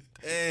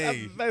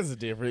 Hey, that's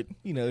different.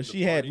 You know,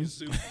 she had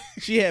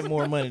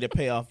more money to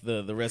pay off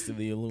the rest of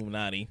the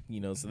Illuminati. You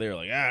know, so they're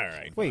like, all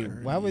right. Wait,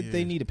 why would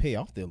they need to pay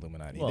off the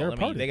Illuminati? Well, they're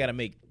part of they got to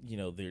make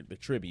the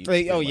tribute.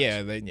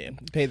 They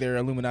pay their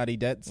Illuminati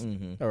debts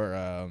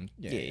or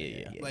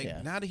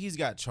Like now that he's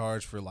got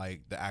charged for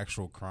like the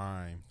actual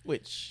crime,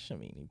 which I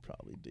mean he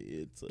probably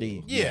did. So.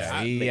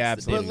 He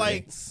absolutely. But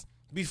like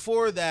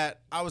before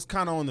that, I was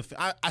kind of on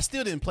the. I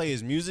still didn't play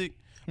his music.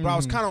 But I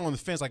was kind of on the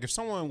fence. Like, if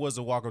someone was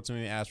to walk up to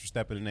me and ask for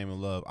Step in the Name of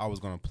Love, I was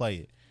going to play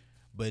it.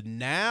 But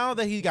now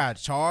that he got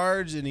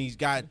charged and he's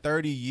got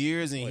 30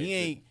 years and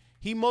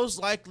he most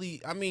likely,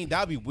 I mean,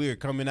 that'd be weird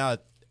coming out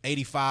at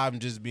 85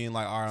 and just being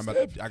like, all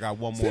right, I got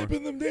one more.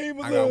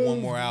 I got one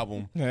more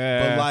album.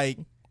 But like,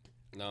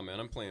 nah, man,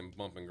 I'm playing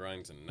Bump and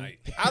Grind tonight.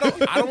 I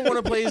don't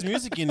want to play his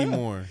music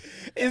anymore.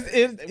 Why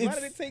did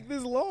it take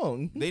this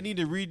long? They need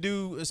to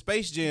redo a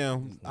Space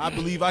Jam. I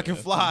Believe I Can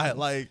Fly.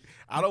 Like,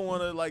 I don't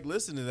want to like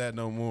listen to that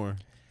no more.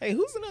 Hey,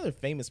 who's another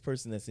famous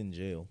person that's in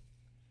jail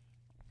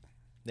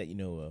that you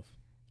know of?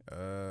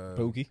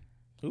 Pokey.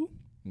 Who?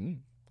 Who?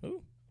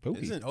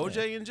 Pokey. Isn't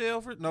OJ in jail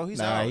for? No, he's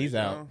nah, out. He's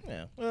out.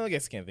 Yeah. Well, I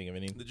guess I can't think of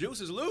any. The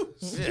juice is loose.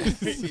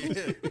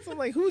 So I'm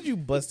like, who'd you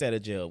bust out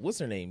of jail? What's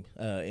her name?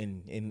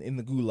 In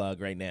the gulag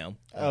right now.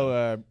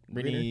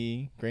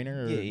 Brittany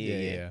Griner.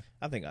 Yeah.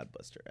 I think I'd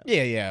bust her out.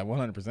 Yeah,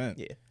 100%.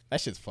 Yeah. That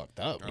shit's fucked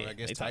up. I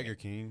guess Tiger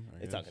King.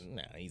 They talking.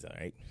 Nah, he's all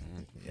right.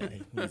 Yeah,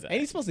 he's all right.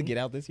 Ain't he supposed to get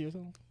out this year or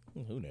something?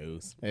 Who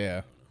knows?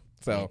 Yeah.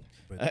 So,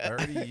 but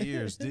 30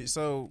 years.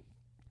 So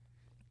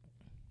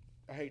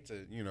I hate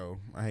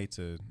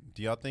to.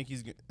 Do y'all think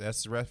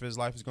that's the rest of his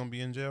life is gonna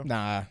be in jail?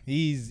 Nah,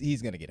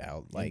 he's gonna get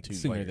out like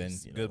sooner than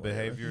good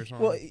behavior or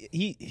something. Well,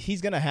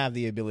 he's gonna have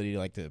the ability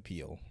to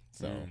appeal.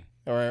 So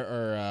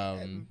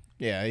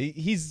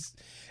he's.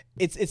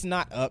 It's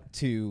not up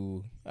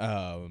to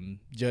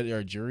judge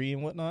or jury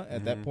and whatnot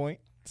at that point.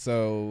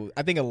 So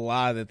I think a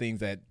lot of the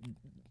things that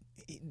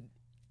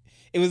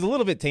it was a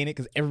little bit tainted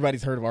because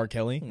everybody's heard of R.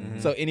 Kelly.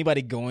 So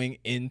anybody going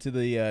into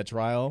the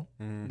trial,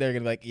 they're gonna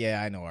be like, yeah,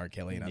 I know R.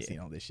 Kelly and I've seen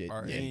all this shit.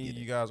 Are any of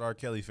you guys R.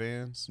 Kelly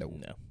fans? No.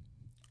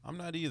 I'm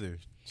not either.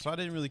 So I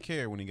didn't really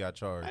care when he got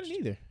charged. I didn't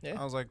either. Yeah.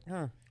 I was like,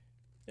 huh.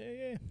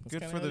 Yeah.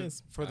 Good for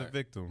the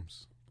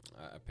victims.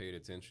 I paid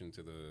attention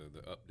to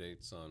the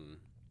updates on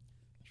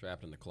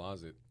Trapped in the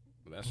Closet.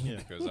 But that's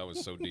because I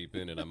was so deep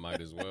in it, I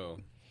might as well.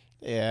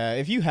 Yeah,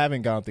 if you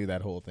haven't gone through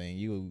that whole thing,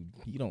 you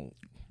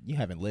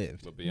haven't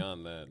lived. But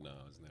beyond that, no,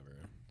 it's never.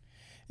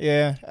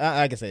 Yeah,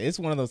 like I said, it's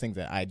one of those things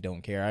that I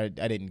don't care. I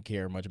didn't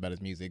care much about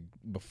his music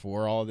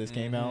before all of this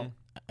came out,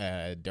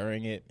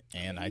 during it,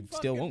 and I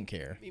still won't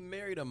care. He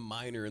married a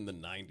minor in the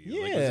 90s.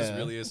 Yeah. Like, is this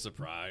really a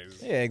surprise?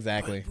 Yeah,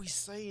 exactly. But we're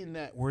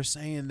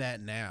saying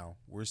that now.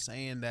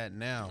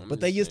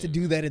 But they used to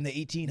do that in the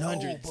 1800s.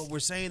 No, but we're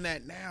saying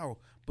that now.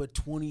 But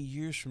 20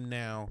 years from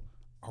now,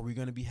 are we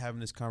going to be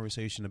having this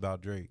conversation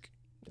about Drake?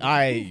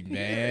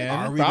 Man.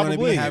 Are we going to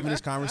be having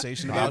this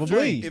conversation about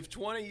Drake? If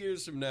 20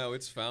 years from now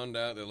it's found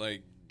out that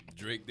like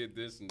Drake did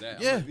this and that.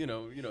 Yeah.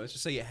 Like, let's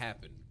just say it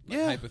happened. Like,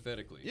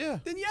 hypothetically. Yeah.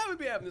 Then we'd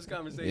be having this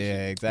conversation.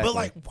 Yeah, exactly. But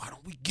like, why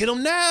don't we get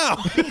him now?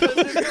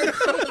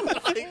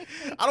 Like,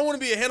 I don't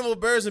want to be a Hannibal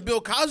Buress and Bill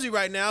Cosby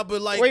right now,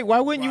 but like, wait, why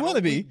wouldn't you want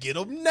to be? Get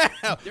him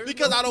now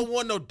because I don't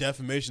want no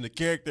defamation of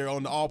character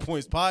on the All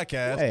Points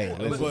podcast. Hey,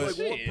 but what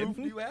proof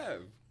do you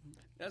have?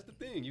 That's the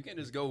thing. You can't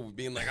just go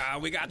being like,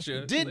 we got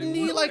you. Didn't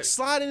he like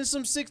slide into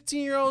some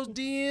 16-year-old's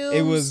DMs?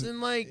 It was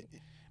and like.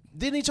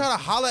 Didn't he try to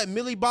holler at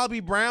Millie Bobby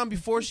Brown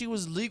before she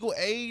was legal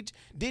age?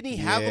 Didn't he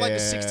have like a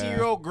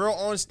 16-year-old girl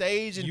on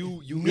stage and you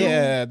knew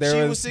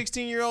she was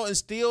 16-year-old and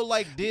still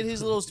like did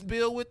his little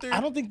spill with her? I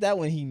don't think that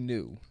one he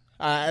knew.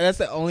 That's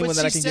the only one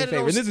that I can give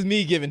favor. And this is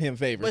me giving him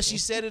favor. But she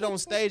said it on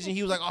stage and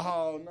he was like,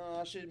 "Oh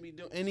no, I shouldn't be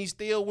doing." And he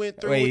still went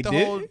through with the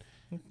whole.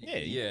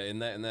 Yeah. In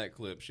that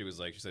clip, she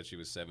said she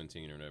was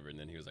 17 or whatever, and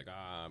then he was like,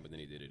 but then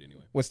he did it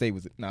anyway. What state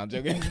was it? No, I'm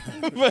joking.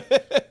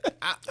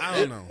 I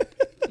don't know.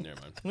 Never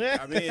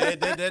mind. I mean,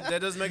 that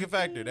does make a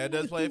factor. That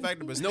does play a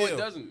factor, but still. No, it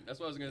doesn't. That's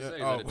what I was gonna say.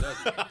 That it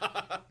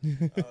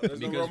doesn't. There's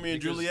no Romeo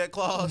and Juliet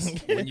clause.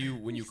 when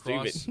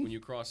you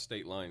cross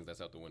state lines,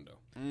 that's out the window.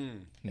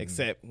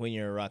 Except when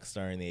you're a rock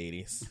star in the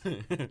 80s,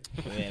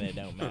 then it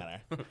don't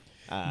matter.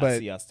 But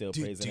see y'all still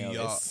praising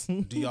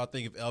Elvis. Do y'all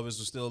think if Elvis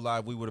was still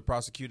alive, we would have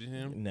prosecuted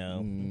him?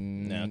 No,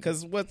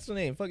 because what's the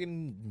name?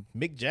 Fucking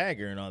Mick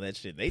Jagger and all that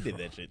shit. They did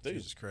that shit too.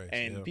 Jesus Christ,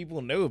 and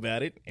people know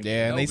about it. And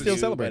they still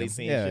celebrate it.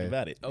 Saying shit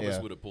about it.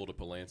 Elvis would have pulled a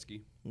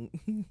Polanski.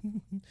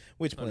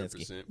 Which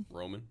Polanski? 100%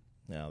 Roman.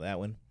 No, that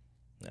one.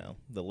 No,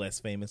 the less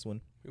famous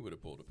one. He would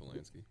have pulled a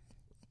Polanski.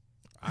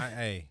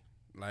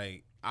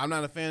 I'm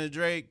not a fan of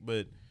Drake,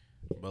 but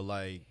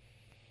like,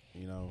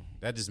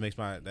 that just makes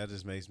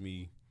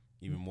me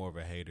even more of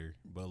a hater.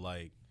 But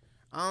like,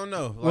 I don't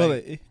know.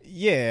 Like,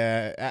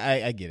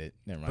 I get it.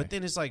 Never mind. But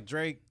then it's like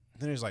Drake.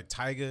 Then there's like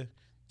Tyga,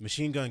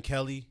 Machine Gun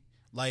Kelly.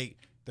 Like,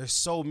 there's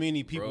so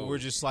many people. We're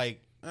just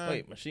like,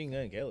 wait, Machine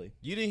Gun Kelly.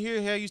 You didn't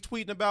hear how he's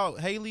tweeting about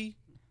Haley?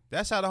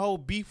 That's how the whole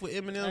beef with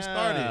Eminem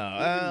started.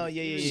 Oh,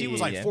 yeah. She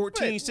was like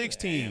 14,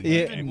 16.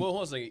 Yeah. Well, hold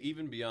on a second.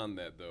 Even beyond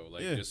that, though,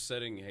 just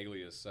setting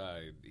Haley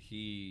aside,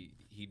 he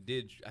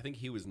did. I think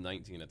he was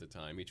 19 at the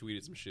time. He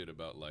tweeted some shit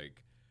about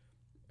like,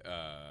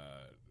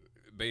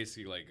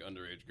 basically like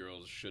underage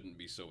girls shouldn't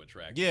be so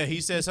attractive. Yeah,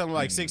 he said something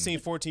like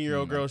 16,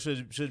 14-year-old girls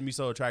shouldn't be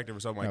so attractive or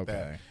something like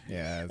that.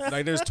 Yeah,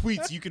 like there's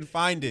tweets, you can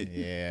find it.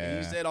 Yeah,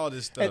 and he said all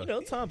this stuff.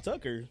 And Tom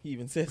Tucker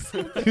even says.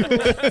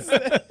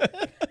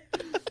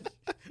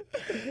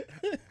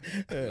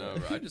 No,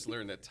 bro, I just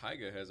learned that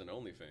Tyga has an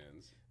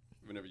OnlyFans.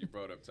 Whenever you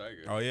brought up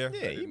Tyga, oh yeah, I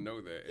didn't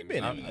know that.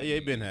 He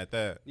been at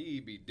that.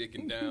 He be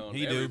dicking down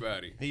he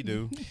everybody. He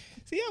do.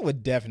 See, I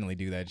would definitely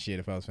do that shit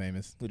if I was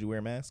famous. Would you wear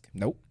a mask?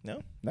 Nope.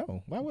 No.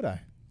 Why would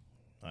I?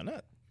 Why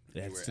not?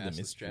 That's to the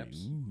mystery.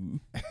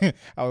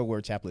 I would wear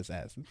chapless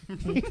ass.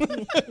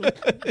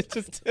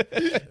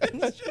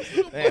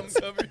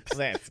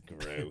 That's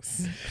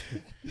gross.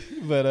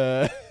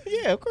 But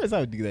yeah, of course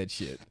I would do that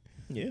shit.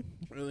 Yeah,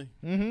 really.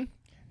 Mm-hmm.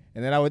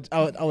 And then I would.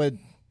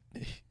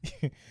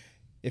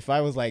 If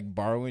I was like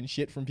borrowing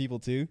shit from people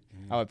too,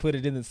 I would put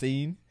it in the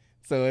scene.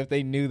 So if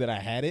they knew that I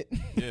had it,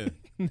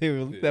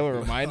 that would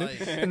remind them,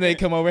 and they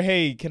come over.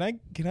 Hey, can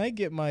I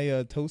get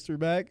my toaster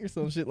back or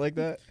some shit like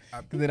that?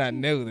 Then I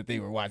know that they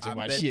were watching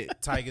my shit.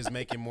 Tyga's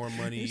making more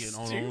money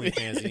on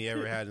OnlyFans than he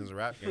ever had in his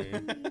rap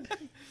game.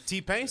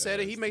 T-Pain said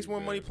it. He makes more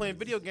money playing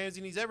video games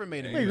than he's ever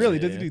made. Wait, really?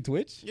 Does he do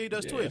Twitch? Yeah, he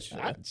does Twitch.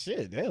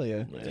 Shit, hell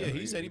yeah. Yeah,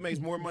 he said he makes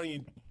more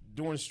money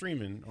doing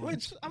streaming.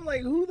 Which I'm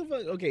like, who the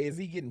fuck? Okay, is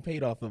he getting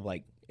paid off of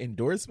like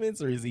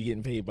endorsements or is he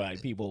getting paid by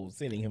people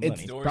sending him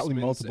money? Probably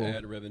multiple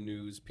ad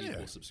revenues,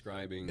 people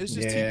subscribing. It's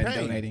just T-Pain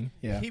donating.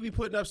 Yeah, he be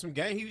putting up some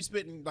game. He be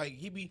spitting like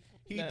he be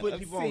putting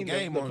people on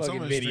game the on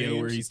some video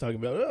streams. where he's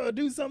talking about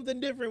do something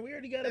different. We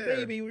already got a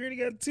baby. We already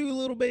got 2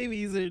 little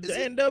babies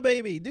and a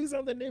baby. Do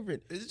something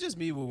different. Is it just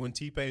me when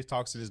T-Pain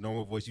talks in his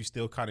normal voice, you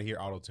still kind of hear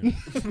auto-tune?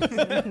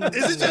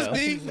 Is it just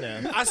me?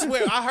 No. I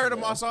swear, I heard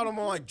him. I saw him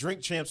on like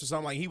Drink Champs or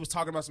something. Like he was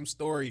talking about some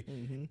story,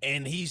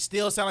 and he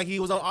still sounded like he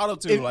was on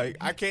auto-tune. Like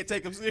I can't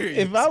take him serious.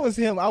 If I was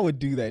him, I would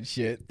do that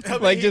shit. I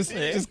mean, like just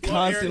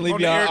constantly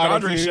be on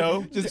auto-tune.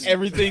 Show. Just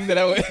everything that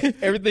I would,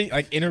 everything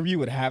like interview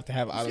would have to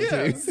have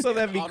auto-tune. So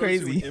that'd be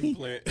crazy.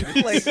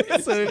 Implant. Like,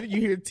 so if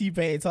you hear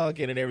T-Pain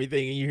talking and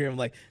everything, and you hear him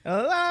like,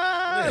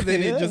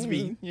 then it just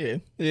be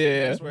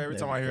I swear every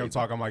time I hear him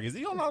talk, I'm like, is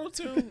he on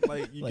auto-tune?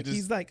 Like,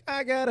 he's like,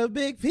 I got a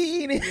big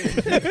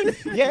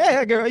penis.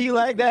 Yeah, girl, you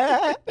like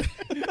that?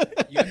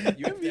 You have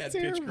to add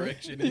pitch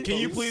correction. Can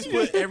you please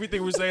put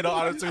everything we're saying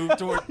on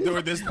auto-tune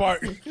during this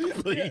part,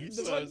 please?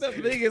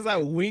 The thing is, I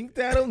winked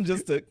at him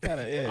just to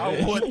kind of.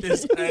 I want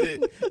this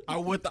edit. I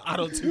want the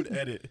auto-tune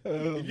edit.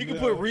 If you can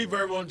put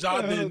reverb on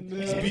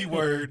Jonathan's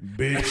B-word,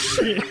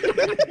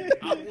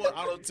 bitch. I want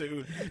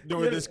auto-tune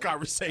during this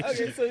conversation.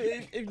 Okay, so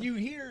if you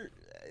hear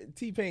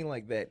T-Pain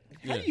like that,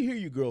 how do you hear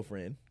your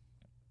girlfriend?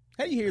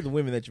 How do you hear the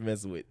women that you're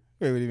messing with?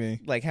 Wait, what do you mean?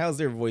 Like, how's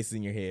their voice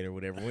in your head or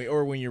whatever,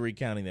 or when you're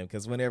recounting them?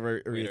 Because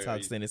whenever Rhea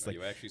talks, then it's like, are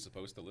you actually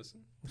supposed to listen?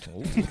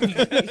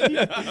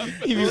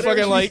 You be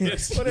fucking like,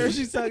 whatever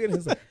she's talking,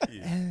 it's like,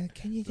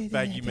 can you? The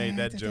fact you made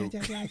that joke.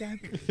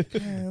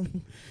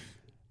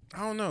 I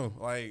don't know.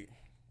 Like,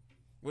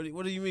 what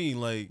do you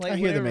mean? Like I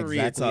hear them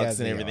Rhea exactly talks as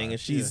and they everything, are. and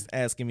she's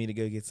asking me to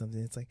go get something.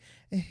 It's like,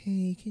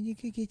 hey, can you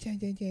go get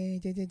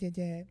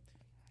that?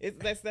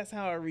 That's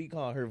how I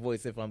recall her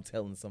voice if I'm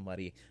telling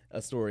somebody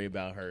a story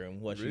about her and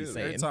what she's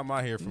saying.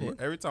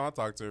 Every time I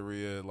talk to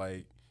Rhea,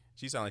 like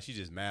she sounds like she's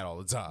just mad all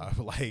the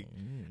time. Like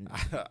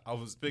I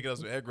was picking up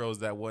some egg rolls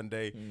that one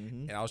day,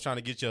 and I was trying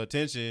to get your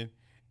attention,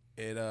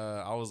 and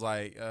I was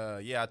like,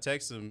 yeah, I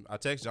text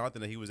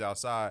Jonathan that he was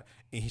outside,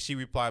 and she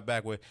replied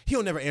back with,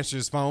 he'll never answer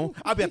his phone.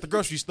 I'll be at the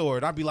grocery store,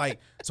 and I'll be like,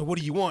 so what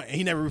do you want? And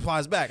he never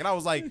replies back, and I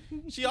was like,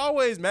 she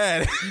always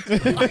mad.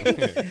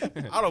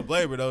 I don't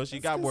blame her though. She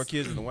got more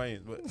kids than the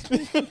Waynes, but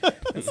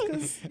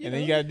and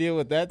then you got to deal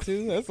with that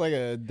too. That's like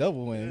a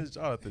double win.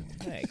 Jonathan.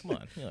 Hey, come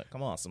on,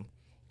 come awesome.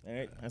 All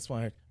right, that's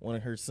why one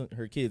of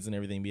her kids and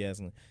everything be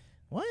asking,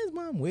 why is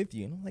mom with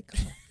you? And I'm like,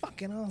 cause I'm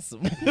fucking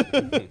awesome.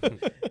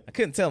 I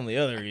couldn't tell them the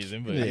other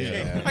reason, but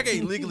Yeah. I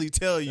can't legally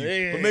tell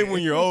you, but maybe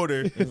when you're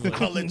older,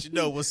 I'll let you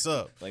know what's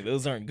up. like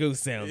those aren't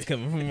ghost sounds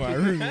coming from my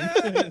room.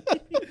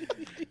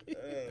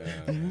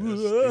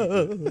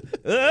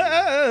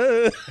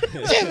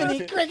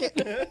 Jiminy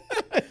Cricket.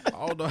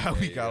 I don't know how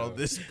we got on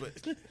this,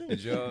 but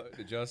Did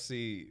y'all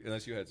see?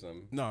 Unless you had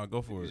something. no,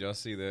 go for Did it. y'all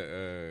see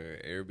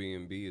that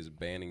Airbnb is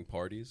banning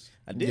parties?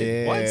 I did.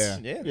 Yeah.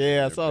 What?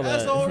 Yeah, I saw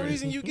That's that. the only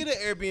reason you get an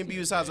Airbnb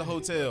besides a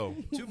hotel.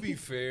 To be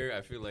fair,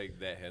 I feel like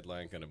that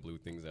headline kind of blew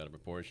things out of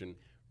proportion.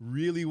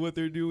 Really, what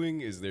they're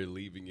doing is they're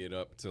leaving it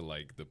up to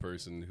like the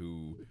person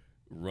who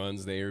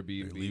runs the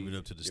Airbnb. They're leaving it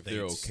up to the if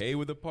they're states. okay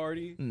with a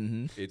party,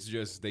 it's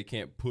just they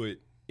can't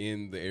put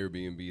in the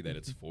Airbnb that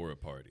it's for a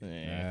party.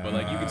 Yeah. But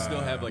like you can still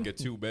have like a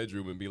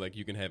 2-bedroom and be like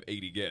you can have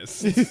 80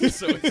 guests.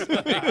 So it's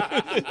like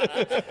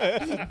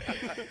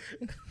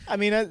I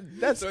mean,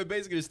 that's so it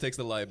basically just takes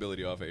the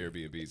liability off of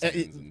Airbnb's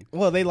hands.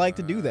 well, they like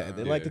to do that.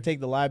 They like to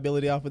take the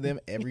liability off of them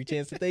every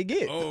chance that they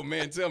get. Oh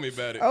man, tell me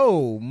about it.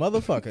 Oh,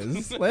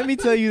 motherfuckers. Let me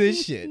tell you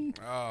this shit.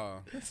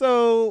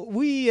 So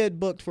we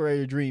had booked for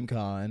a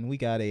DreamCon. We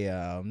got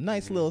a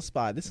nice little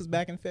spot. This was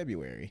back in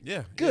February.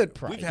 Yeah, Good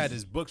price. We've had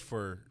this booked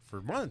for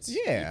months.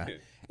 Yeah.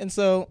 And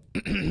so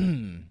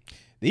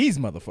these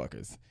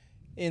motherfuckers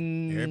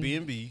in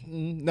Airbnb.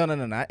 No,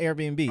 not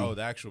Airbnb. Oh,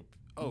 the actual.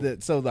 Oh,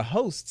 So the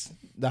hosts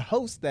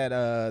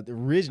that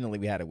originally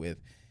we had it with,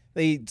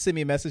 they sent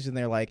me a message and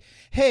they're like,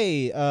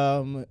 "Hey,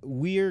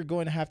 we're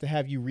going to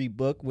have you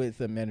rebook with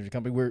the management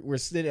company.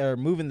 We're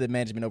moving the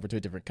management over to a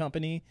different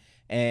company,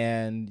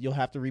 and you'll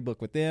have to rebook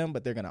with them,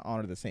 but they're going to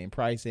honor the same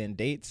price and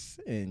dates.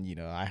 And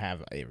I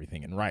have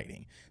everything in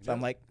writing. So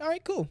I'm like, all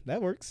right, cool,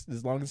 that works.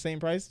 As long as the same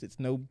price, it's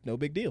no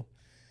big deal.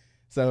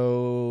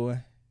 So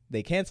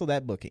they cancel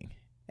that booking,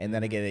 and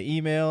then I get an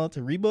email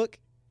to rebook,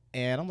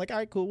 and I'm like, all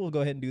right, cool, we'll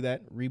go ahead and do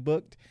that.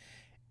 Rebooked,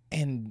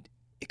 and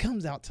it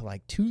comes out to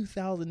like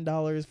 $2,000,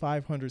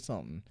 $500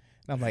 something. And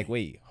I'm like,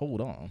 wait,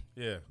 hold on.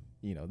 yeah.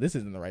 This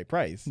isn't the right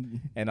price.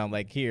 And I'm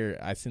like, here,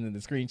 I send them the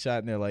screenshot,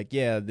 and they're like,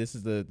 yeah, this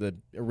is the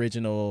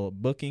original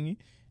booking.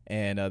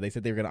 And they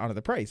said they were going to honor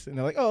the price. And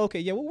they're like, oh, okay,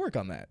 yeah, we'll work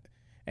on that.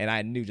 And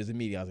I knew just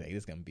immediately, I was like, hey,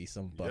 this is going to be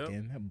some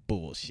fucking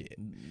bullshit.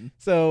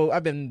 So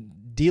I've been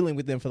dealing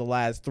with them for the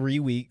last 3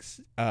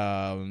 weeks.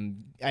 I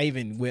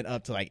even went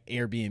up to like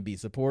Airbnb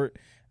support.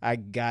 I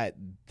got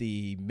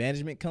the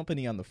management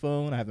company on the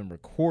phone. I have them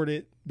record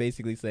it,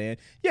 basically saying,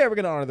 yeah, we're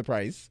going to honor the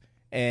price.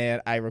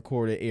 And I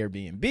recorded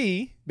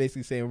Airbnb,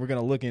 basically saying, we're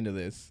going to look into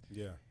this.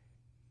 Yeah.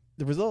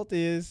 The result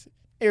is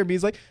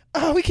Airbnb's like,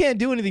 oh, we can't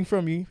do anything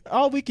from you.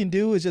 All we can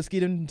do is just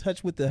get in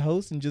touch with the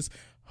host and just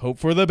hope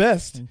for the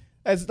best.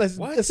 That's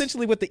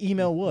essentially what the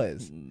email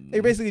was.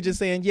 They're basically just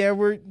saying, yeah,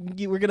 we're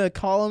gonna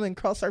call them and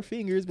cross our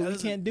fingers, but we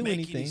can't do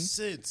anything. Any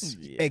sense.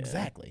 Yeah.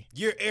 Exactly.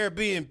 You're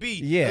Airbnb.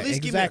 Yeah, at least exactly.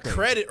 give me a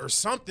credit or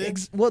something.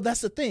 Well,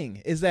 that's the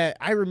thing, is that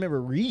I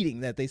remember reading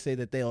that they say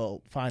that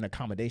they'll find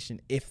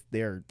accommodation if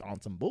they're on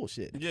some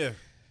bullshit. Yeah.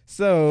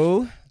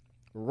 So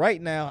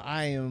right now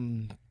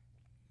I'm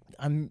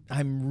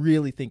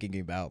really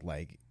thinking about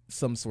like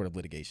some sort of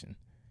litigation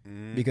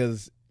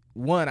because.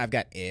 One, I've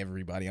got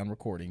everybody on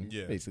recording,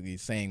 basically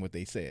saying what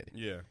they said.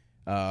 Yeah.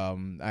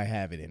 I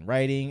have it in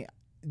writing.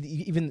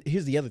 Even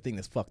here's the other thing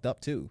that's fucked up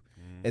too.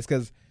 It's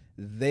because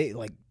they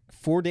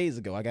 4 days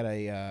ago, I got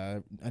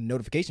a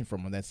notification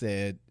from them that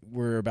said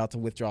we're about to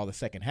withdraw the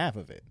second half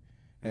of it,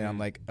 and I'm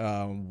like,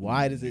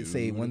 why does it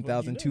say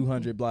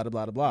 1,200 blah blah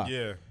blah blah?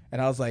 Yeah.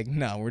 And I was like,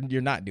 no,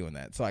 you're not doing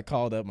that. So I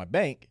called up my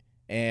bank.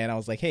 And I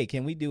was like, hey,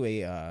 can we do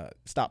a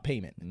stop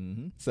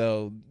payment?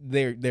 So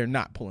they're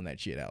not pulling that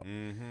shit out.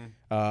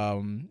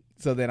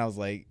 So then I was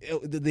like,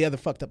 the other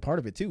fucked up part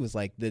of it too was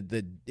like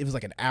it was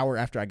like an hour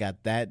after I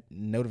got that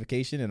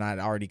notification and I'd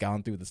already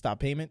gone through the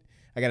stop payment.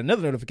 I got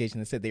another notification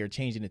that said they were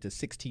changing it to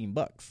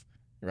 $16,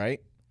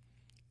 right?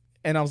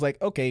 And I was like,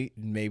 okay,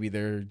 maybe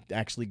they're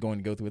actually going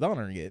to go through with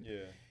honoring it. Yeah.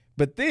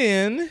 But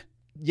then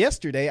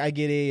yesterday I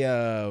get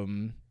a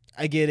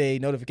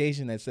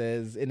notification that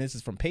says, and this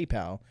is from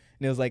PayPal,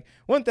 and it was like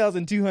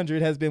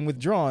 1,200 has been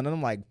withdrawn, and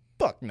I'm like,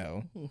 fuck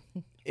no.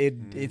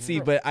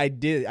 But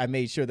I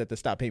made sure that the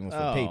stop payment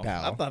was from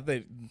PayPal. I thought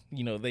that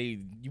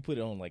you put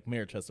it on like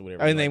Meritrust or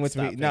whatever. And they went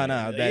through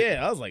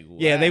I was like, wow.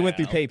 Yeah, they went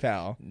through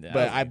PayPal,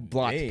 but I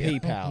blocked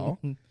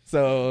PayPal.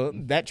 So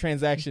that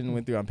transaction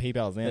went through on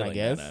PayPal's end, I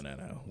guess.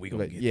 No. We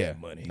gonna get that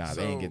money. Nah,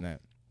 they ain't getting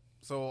that.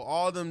 So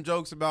all them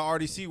jokes about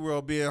RDC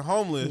World being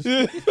homeless,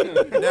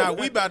 now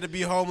we about to be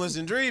homeless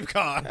in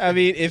DreamCon. I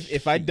mean,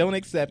 if I don't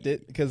accept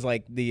it, because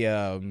like they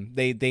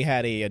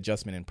had a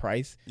adjustment in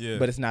price,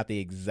 but it's not the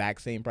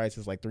exact same price.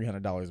 It's like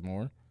 $300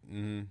 more.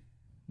 Mm-hmm.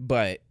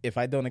 But if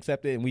I don't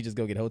accept it and we just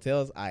go get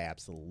hotels, I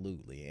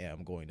absolutely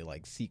am going to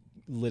like seek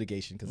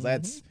litigation, because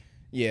that's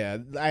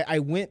I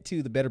went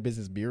to the Better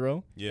Business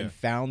Bureau and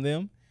found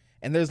them.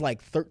 And there's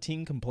like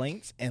 13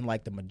 complaints, and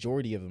like the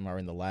majority of them are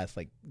in the last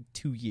like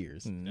 2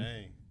 years.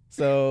 Dang.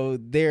 So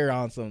they're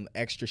on some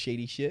extra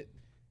shady shit.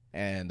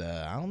 And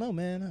I don't know,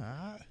 man.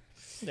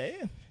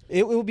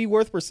 It will be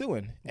worth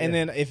pursuing. And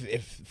then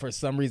if for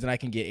some reason I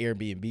can get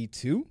Airbnb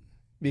too,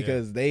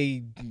 because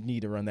they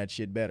need to run that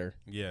shit better.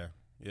 Yeah.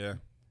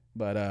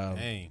 But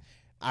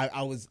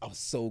I was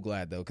so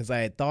glad though, because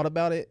I had thought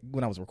about it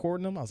when I was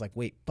recording them. I was like,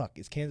 wait, fuck,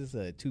 is Kansas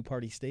a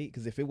 2-party state?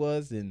 Because if it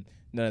was, then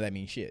none of that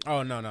means shit.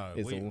 Oh no,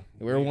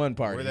 we're one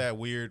party. We're that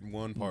weird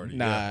one party.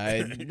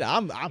 Nah,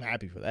 I'm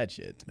happy for that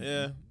shit.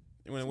 Yeah,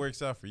 when it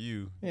works out for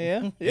you.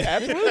 Yeah,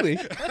 absolutely.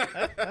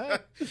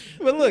 But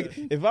look,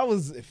 if I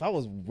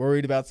was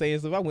worried about saying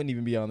stuff, I wouldn't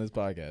even be on this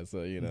podcast.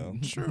 So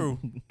True.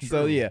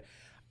 So yeah,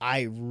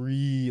 I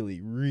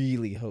really,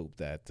 really hope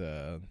that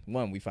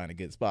we find a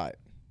good spot.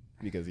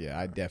 Because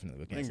I definitely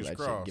would cancel that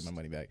shit and get my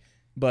money back.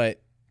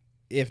 But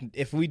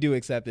if we do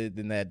accept it,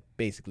 then that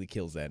basically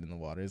kills that in the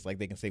water. It's like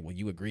they can say, well,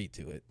 you agreed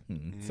to it.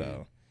 Mm-hmm.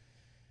 So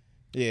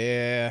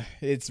yeah,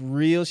 it's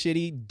real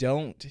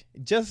shitty.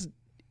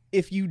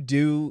 If you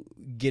do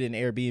get an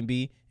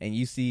Airbnb and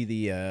you see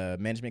the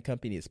management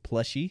company is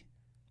Plushy,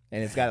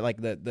 and it's got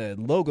like the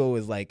logo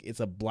is like,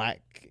 it's a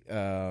black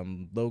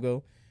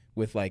logo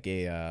with like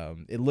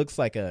it looks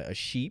like a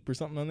sheep or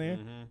something on there.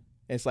 Mm-hmm.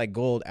 It's like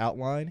gold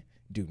outline.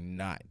 Do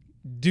not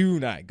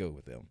go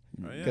with them,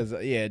 because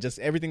just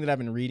everything that I've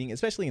been reading,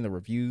 especially in the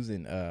reviews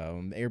and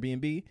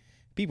Airbnb,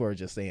 people are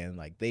just saying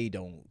like they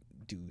don't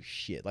do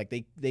shit, like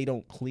they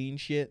don't clean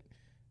shit.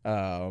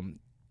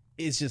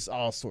 It's just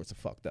all sorts of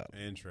fucked up.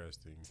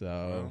 Interesting.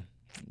 So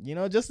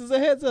just as a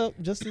heads up,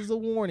 just as a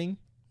warning.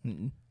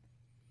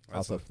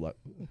 Also,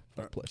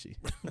 Plushy.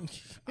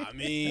 I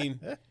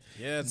mean,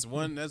 that's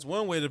one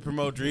way to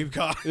promote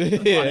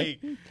DreamCon. Like,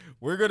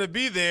 we're gonna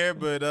be there,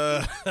 but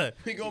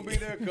we gonna be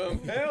there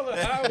come hell or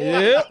high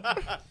water.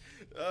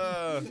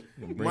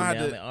 Bring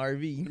down the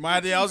RV.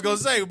 I was gonna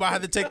say we might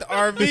have to take the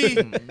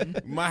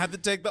RV. We might have to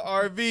take the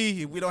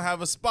RV if we don't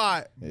have a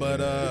spot.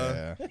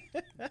 But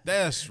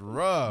that's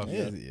rough.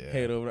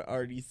 Head over to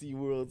RDC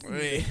World.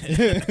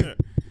 Hey,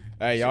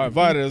 y'all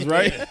invited us,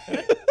 right?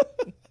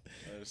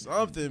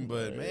 Something,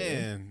 but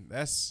man,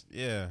 that's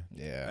crazy.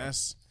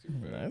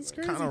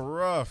 Kind of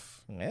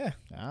rough. Yeah,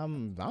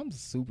 I'm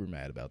super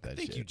mad about that. I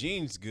think shit.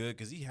 Eugene's good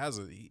because he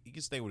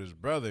can stay with his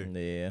brother.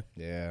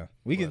 Yeah.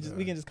 We can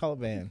just call it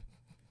Van.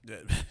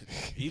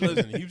 He lives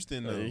in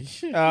Houston though.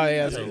 Oh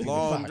yeah, that's a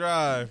long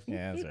drive.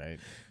 Yeah, that's right,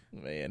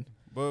 man.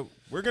 But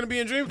we're gonna be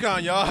in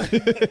DreamCon, y'all.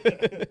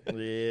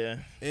 Yeah,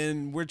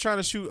 and we're trying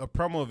to shoot a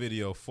promo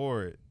video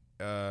for it.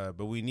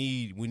 But we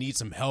need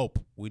some help.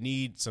 We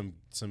need some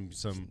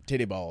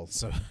titty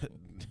balls.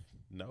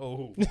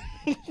 No.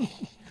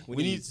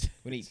 we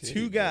need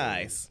 2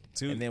 guys,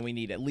 and then we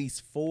need at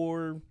least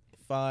 4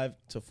 to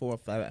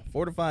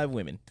 5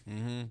 women.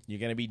 Mm-hmm. You're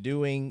gonna be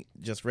doing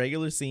just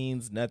regular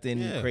scenes,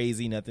 nothing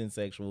crazy, nothing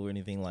sexual or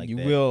anything like that.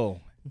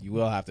 You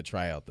will have to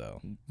try out though.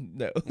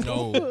 No.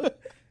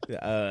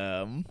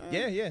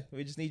 Yeah.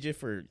 We just need you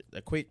for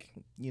a quick,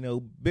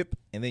 bip,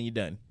 and then you're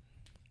done.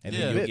 And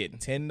then you'll get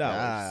 $10.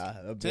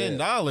 $10.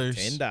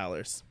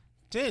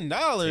 $10.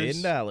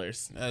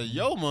 $10.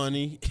 Your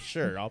money.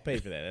 Sure, I'll pay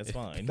for that. That's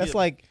fine. That's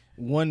like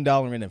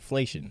 $1 in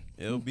inflation.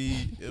 It'll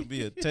be a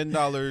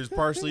 $10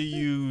 partially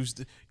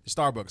used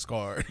Starbucks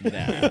card.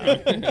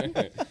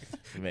 Nah.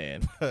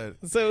 Man.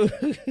 So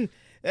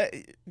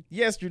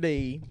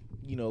yesterday,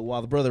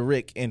 while the brother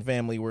Rick and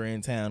family were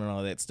in town and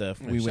all that stuff,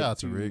 shout out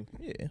to Rick.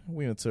 Yeah,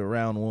 we went to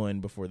round 1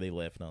 before they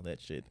left and all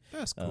that shit.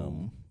 That's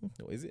cool.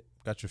 Is it?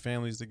 Got your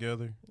families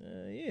together?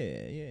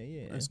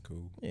 Yeah. That's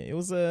cool. Yeah, it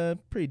was a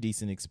pretty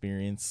decent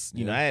experience.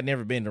 I had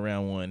never been to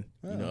round 1,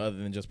 other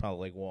than just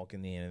probably like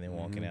walking in and then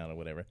walking out or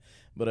whatever.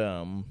 But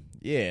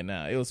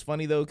it was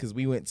funny though, because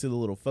we went to the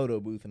little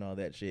photo booth and all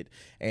that shit,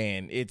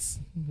 and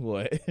it's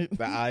what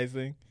the eyes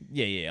thing.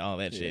 Yeah, all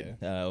that shit.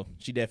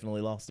 She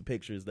definitely lost the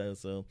pictures though,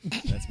 so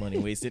that's money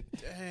wasted.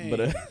 Dang.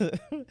 But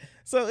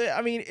so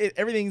I mean,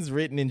 everything's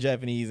written in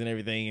Japanese and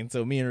everything, and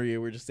so me and Rhea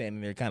were just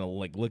standing there, kind of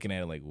like looking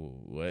at it, like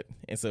what?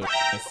 And so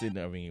I'm sitting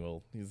there.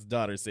 His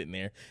daughter's sitting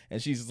there,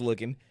 and she's just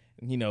looking.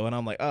 you know, and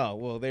I'm like, oh,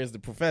 well, there's the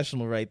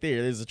professional right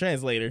there. There's the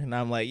translator. And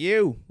I'm like,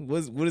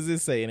 what does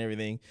this say and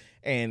everything?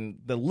 And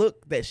the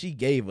look that she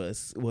gave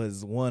us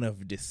was one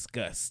of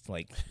disgust.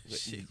 Like,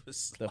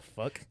 the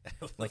fuck?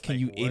 Like, can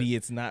you what?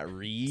 Idiots not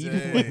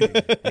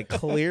read? like,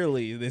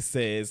 clearly this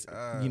says,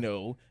 you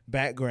know,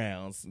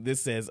 backgrounds.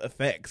 This says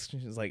effects.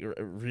 She's like,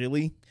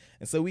 really?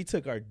 And so we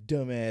took our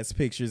dumbass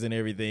pictures and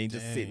everything,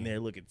 just sitting there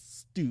looking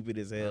stupid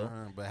as hell.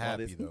 But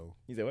happy, though.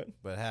 You said what?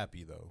 But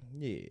happy, though.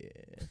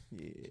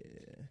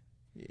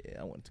 Yeah,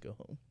 I wanted to go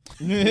home.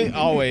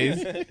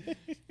 Always.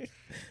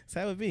 That's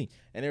how it be.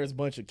 And there was a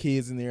bunch of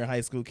kids in there,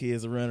 high school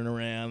kids running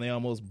around. They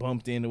almost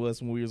bumped into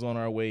us when we was on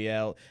our way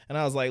out. And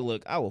I was like,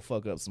 look, I will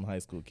fuck up some high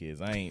school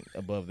kids. I ain't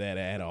above that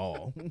at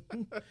all.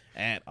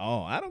 At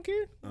all. I don't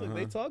care. Look,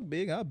 they talk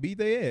big. I'll beat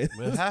their ass.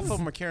 But half of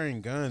them are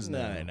carrying guns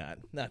now. No, they're not.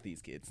 Not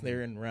these kids.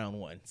 They're in round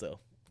 1, so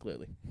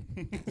clearly.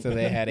 So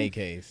they had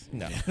AKs.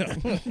 No.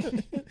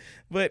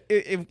 But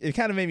it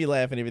kind of made me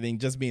laugh and everything,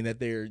 just being that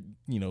they're,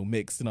 you know,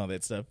 mixed and all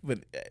that stuff. But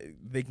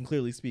they can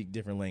clearly speak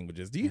different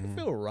languages. Do you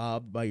feel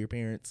robbed by your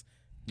parents,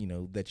 you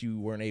know, that you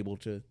weren't able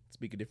to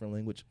speak a different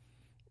language?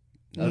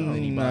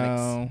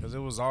 No, because it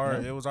was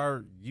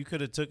our. You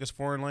could have took us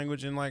foreign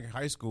language in like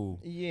high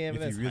school, yeah,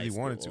 if you really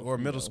wanted to, or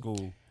middle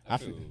school. I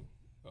feel.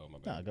 Oh my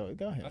bad. No,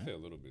 go ahead. I feel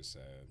a little bit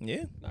sad.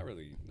 Yeah, not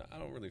really. I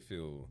don't really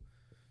feel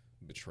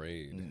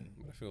betrayed,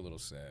 but I feel a little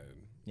sad.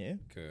 Yeah,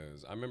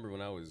 because I remember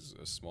when I was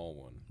a small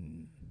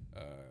one,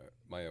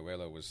 my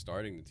abuela was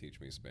starting to teach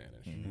me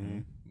Spanish,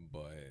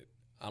 but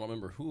I don't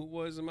remember who it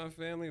was in my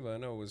family, but I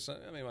know it was.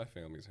 I mean, my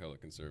family's hella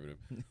conservative.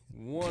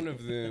 One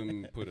of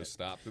them put a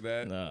stop to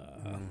that,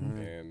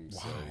 and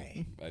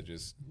why? So I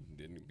just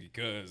didn't,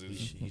 because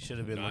he should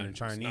have been learning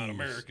Chinese. It's not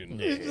American,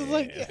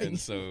 and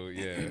so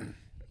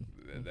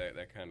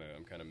that kind of,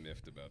 I'm kind of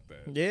miffed about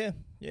that. Yeah.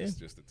 It's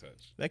just a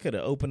touch. That could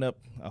have opened up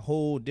a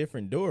whole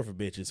different door for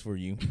bitches for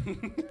you.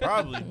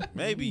 Probably,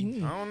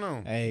 maybe. I don't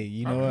know. Hey,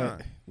 you know what?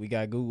 Not. We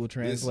got Google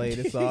Translate.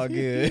 It's all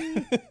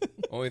good.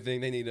 Only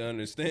thing they need to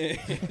understand.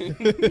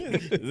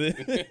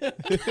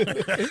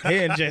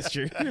 Hand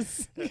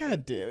gestures.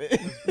 God damn it.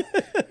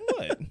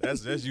 What?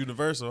 That's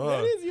universal,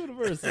 huh? That is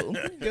universal.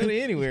 Go to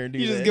anywhere and do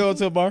you that. You just go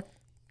to a bar.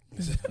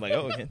 Like,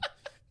 oh, okay.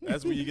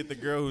 That's when you get the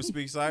girl who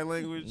speaks sign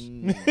language.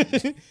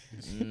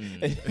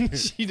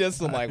 She does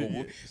some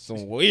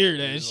some weird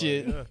ass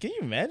shit. Like, can you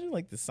imagine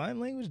like the sign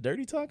language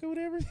dirty talk or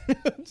whatever?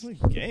 It's like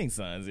gang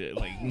signs.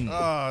 Like,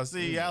 oh,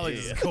 see,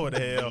 Alex is going to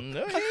hell.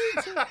 No,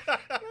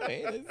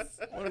 I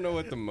want to know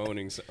what the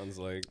moaning sounds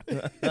like. She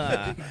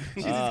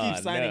just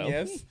keeps signing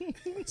yes.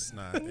 It's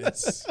not.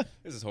 This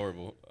is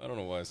horrible. I don't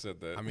know why I said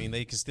that. I mean,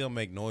 they can still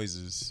make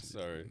noises.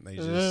 Sorry, they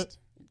just.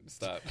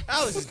 Stop.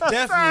 Alex is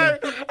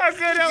definitely. I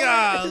said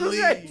golly.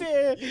 Right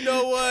there. You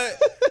know what?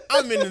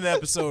 I'm in an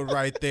episode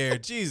right there.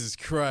 Jesus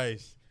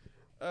Christ.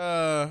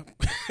 I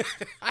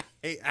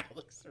hate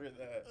Alex for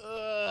that.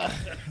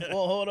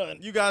 Well, hold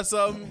on. You got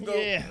something? Go,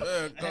 yeah.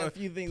 Go. A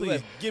few things Please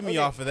left. Get me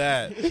off of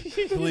that.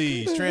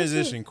 Please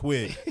transition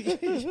quick.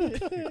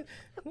 That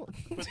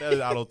is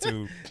auto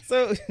tune.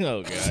 So,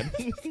 oh god.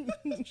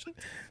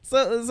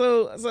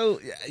 So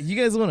you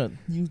guys want to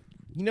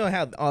You know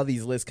how all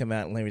these lists come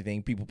out and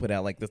everything? People put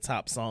out like the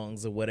top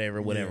songs or whatever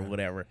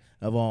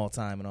of all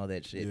time and all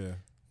that shit. Yeah.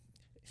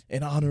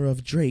 In honor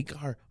of Drake,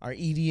 our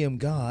EDM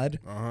god,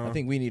 I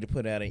think we need to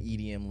put out an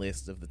EDM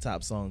list of the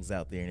top songs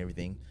out there and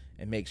everything,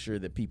 and make sure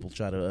that people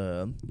try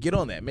to get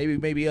on that.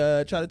 Maybe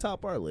try to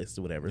top our list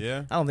or whatever.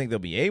 Yeah. I don't think they'll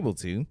be able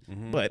to,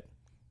 but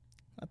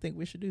I think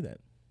we should do that.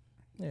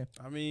 Yeah.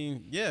 I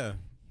mean, yeah.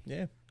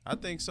 Yeah. I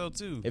think so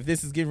too. If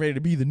this is getting ready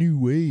to be the new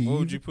wave, what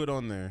would you put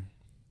on there?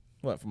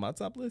 What, for my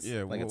top list?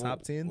 Yeah, like a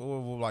top 10.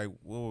 What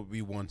would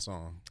be one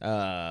song?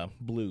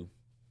 Blue.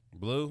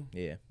 Blue?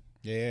 Yeah.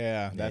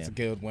 Yeah, that's a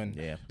good one.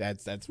 Yeah,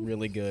 that's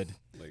really good.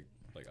 Like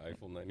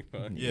Eiffel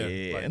 95.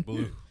 Yeah, like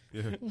Blue.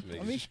 Yeah.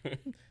 I mean,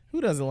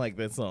 who doesn't like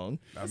that song?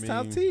 It's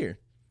top tier.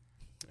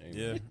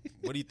 Yeah.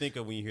 What do you think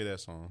of when you hear that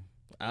song?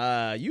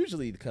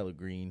 Usually the color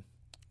green.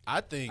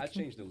 I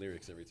change the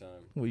lyrics every time.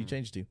 What do you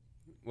change to?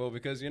 Well,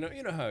 because you know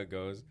how it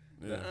goes.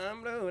 Yeah.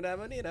 I'm blue,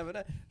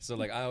 so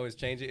like I always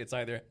change it. It's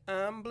either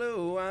I'm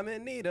blue, I'm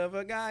in need of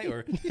a guy,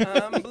 or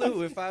I'm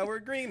blue, if I were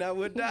green, I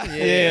would die.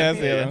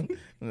 Yeah,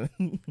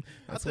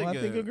 that's why I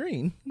think of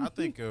green. I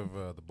think of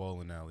the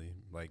bowling alley,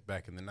 like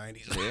back in the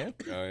 90s. Yeah,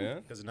 oh yeah,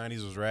 because the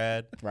 90s was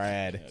rad,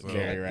 so,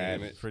 very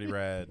rad, pretty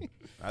rad.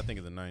 I think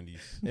of the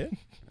 90s. Yeah.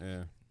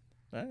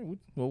 All right.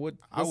 Well, what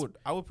I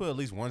would put at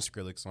least one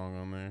Skrillex song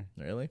on there.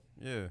 Really?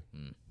 Yeah.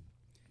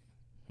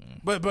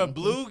 But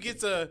Blue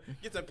gets a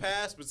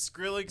pass, but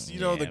Skrillex, you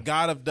know, the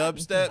god of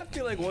dubstep. I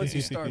feel like once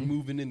you start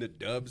moving into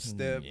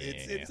dubstep,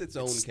 it's its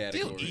own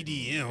category. Still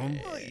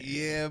EDM. Well,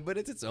 yeah, but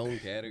it's its own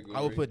category.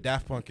 I would put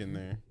Daft Punk in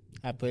there.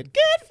 I put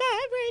Good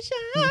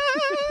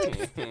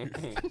Vibration.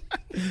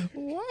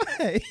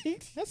 Why?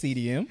 That's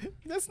EDM.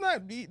 That's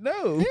not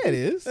no. Yeah, it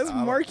is. That's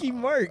Marky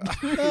Mark.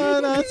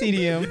 No, it's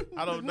EDM.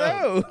 I don't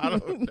know. I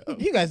don't know.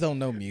 You guys don't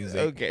know music.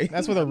 Okay,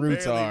 that's where the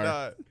roots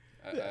are.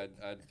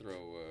 I'd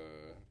throw.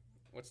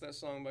 What's that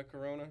song by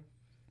Corona?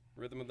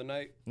 Rhythm of the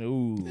Night.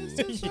 Ooh,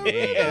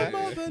 yeah,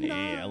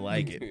 I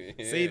like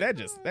it. See,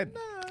 that.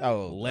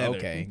 Oh, leather.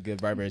 Okay. Good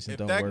vibrations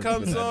don't work.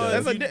 Comes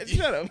on,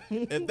 shut up.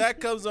 If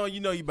that comes on, you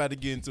know you about to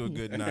get into a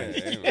good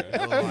night.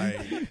 I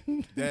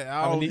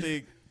don't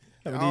think.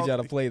 I'm gonna need y'all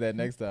to play that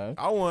next time.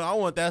 I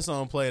want that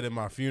song played at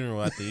my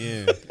funeral at the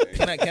end.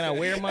 Can I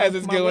wear my as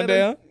it's going leather?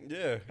 down?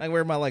 Yeah, I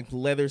wear my like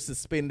leather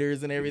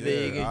suspenders and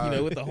everything,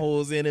 and, with the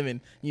holes in them, and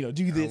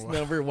do this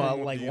number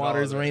while like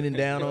water's raining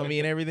down on me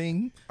and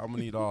everything. I'm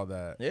gonna need all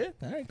that. Yeah,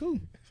 all right, cool.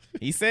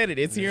 He said it.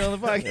 It's here on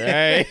the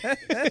podcast.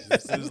 Right.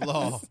 This is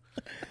law.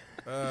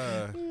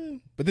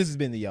 But this has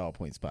been the Y'all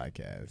Points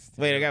podcast.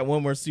 Wait, I got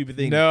one more stupid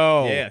thing.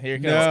 No. Yeah, here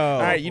it comes. No.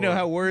 All right, you know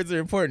how words are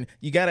important.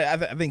 You got to,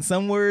 I think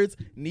some words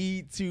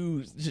need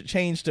to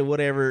change to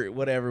whatever.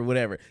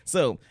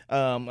 So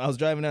I was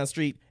driving down the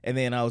street, and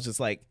then I was just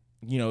like,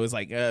 it's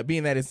like,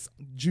 being that it's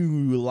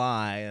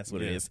July, that's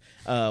what it is.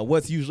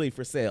 What's usually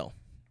for sale?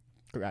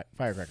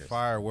 Firecrackers.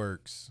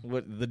 Fireworks.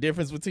 What the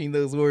difference between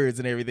those words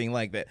and everything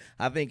like that?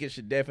 I think it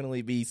should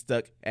definitely be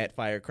stuck at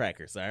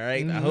firecrackers. All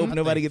right. I hope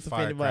nobody gets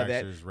offended by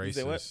that.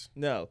 Racist.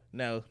 No.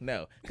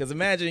 Because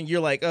imagine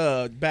you're like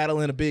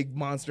battling a big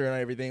monster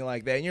and everything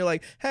like that, and you're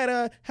like,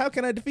 how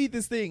can I defeat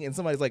this thing? And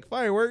somebody's like,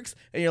 fireworks,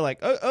 and you're like,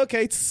 oh,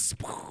 okay,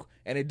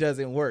 and it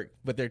doesn't work.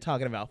 But they're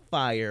talking about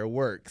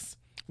fireworks.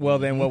 Well,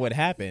 then what would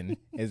happen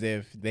is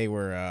if they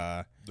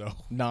were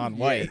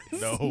non-white,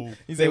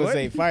 they would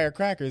say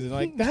firecrackers, and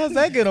like, how's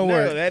that gonna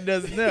work? No, that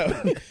doesn't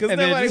because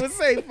nobody would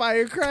say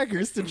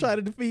firecrackers to try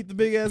to defeat the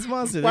big ass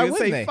monster. Why they would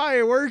say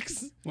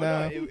fireworks.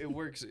 Well, no, it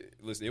works.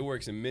 Listen, it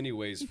works in many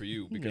ways for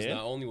you because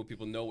not only will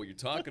people know what you're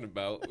talking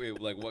about,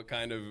 like what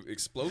kind of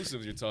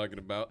explosives you're talking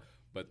about,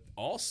 but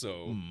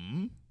also.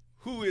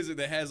 Who is it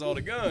that has all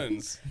the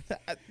guns?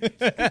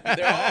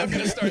 They're all going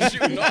to start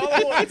shooting all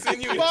at once and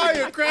you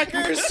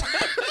firecrackers.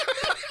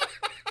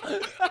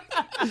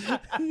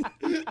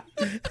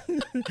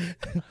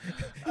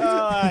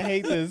 Oh, I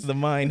hate this. The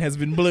mind has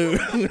been blew.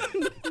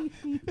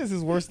 This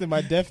is worse than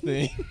my death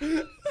thing.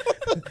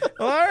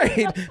 All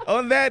right.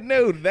 On that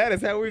note, that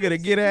is how we're gonna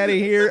get out of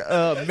here.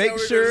 Make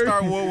sure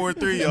start World War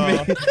III,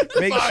 y'all.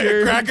 Make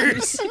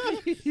firecrackers.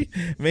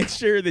 Make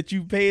sure that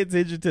you pay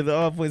attention to the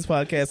All Points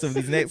podcast over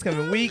these next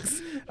coming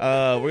weeks.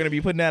 We're gonna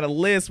be putting out a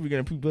list. We're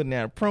gonna be putting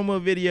out a promo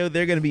video.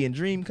 They're gonna be in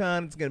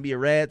DreamCon. It's gonna be a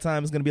rad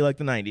time. It's gonna be like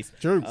the 90s.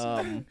 True.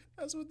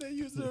 That's what they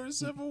used during the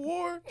Civil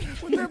War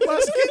with their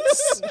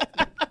muskets.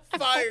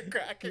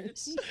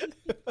 Firecrackers.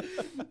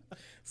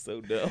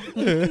 So dumb.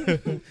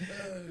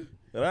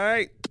 All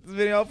right. This has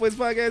been the All Points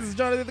podcast. This is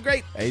Jonathan the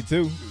Great. A2.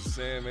 This is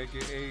Sam,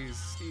 a.k.a.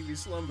 Stevie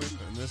Slumber.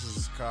 And this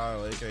is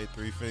Kyle, a.k.a.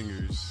 Three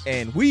Fingers.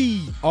 And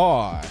we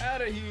are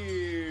out of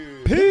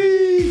here. Peace.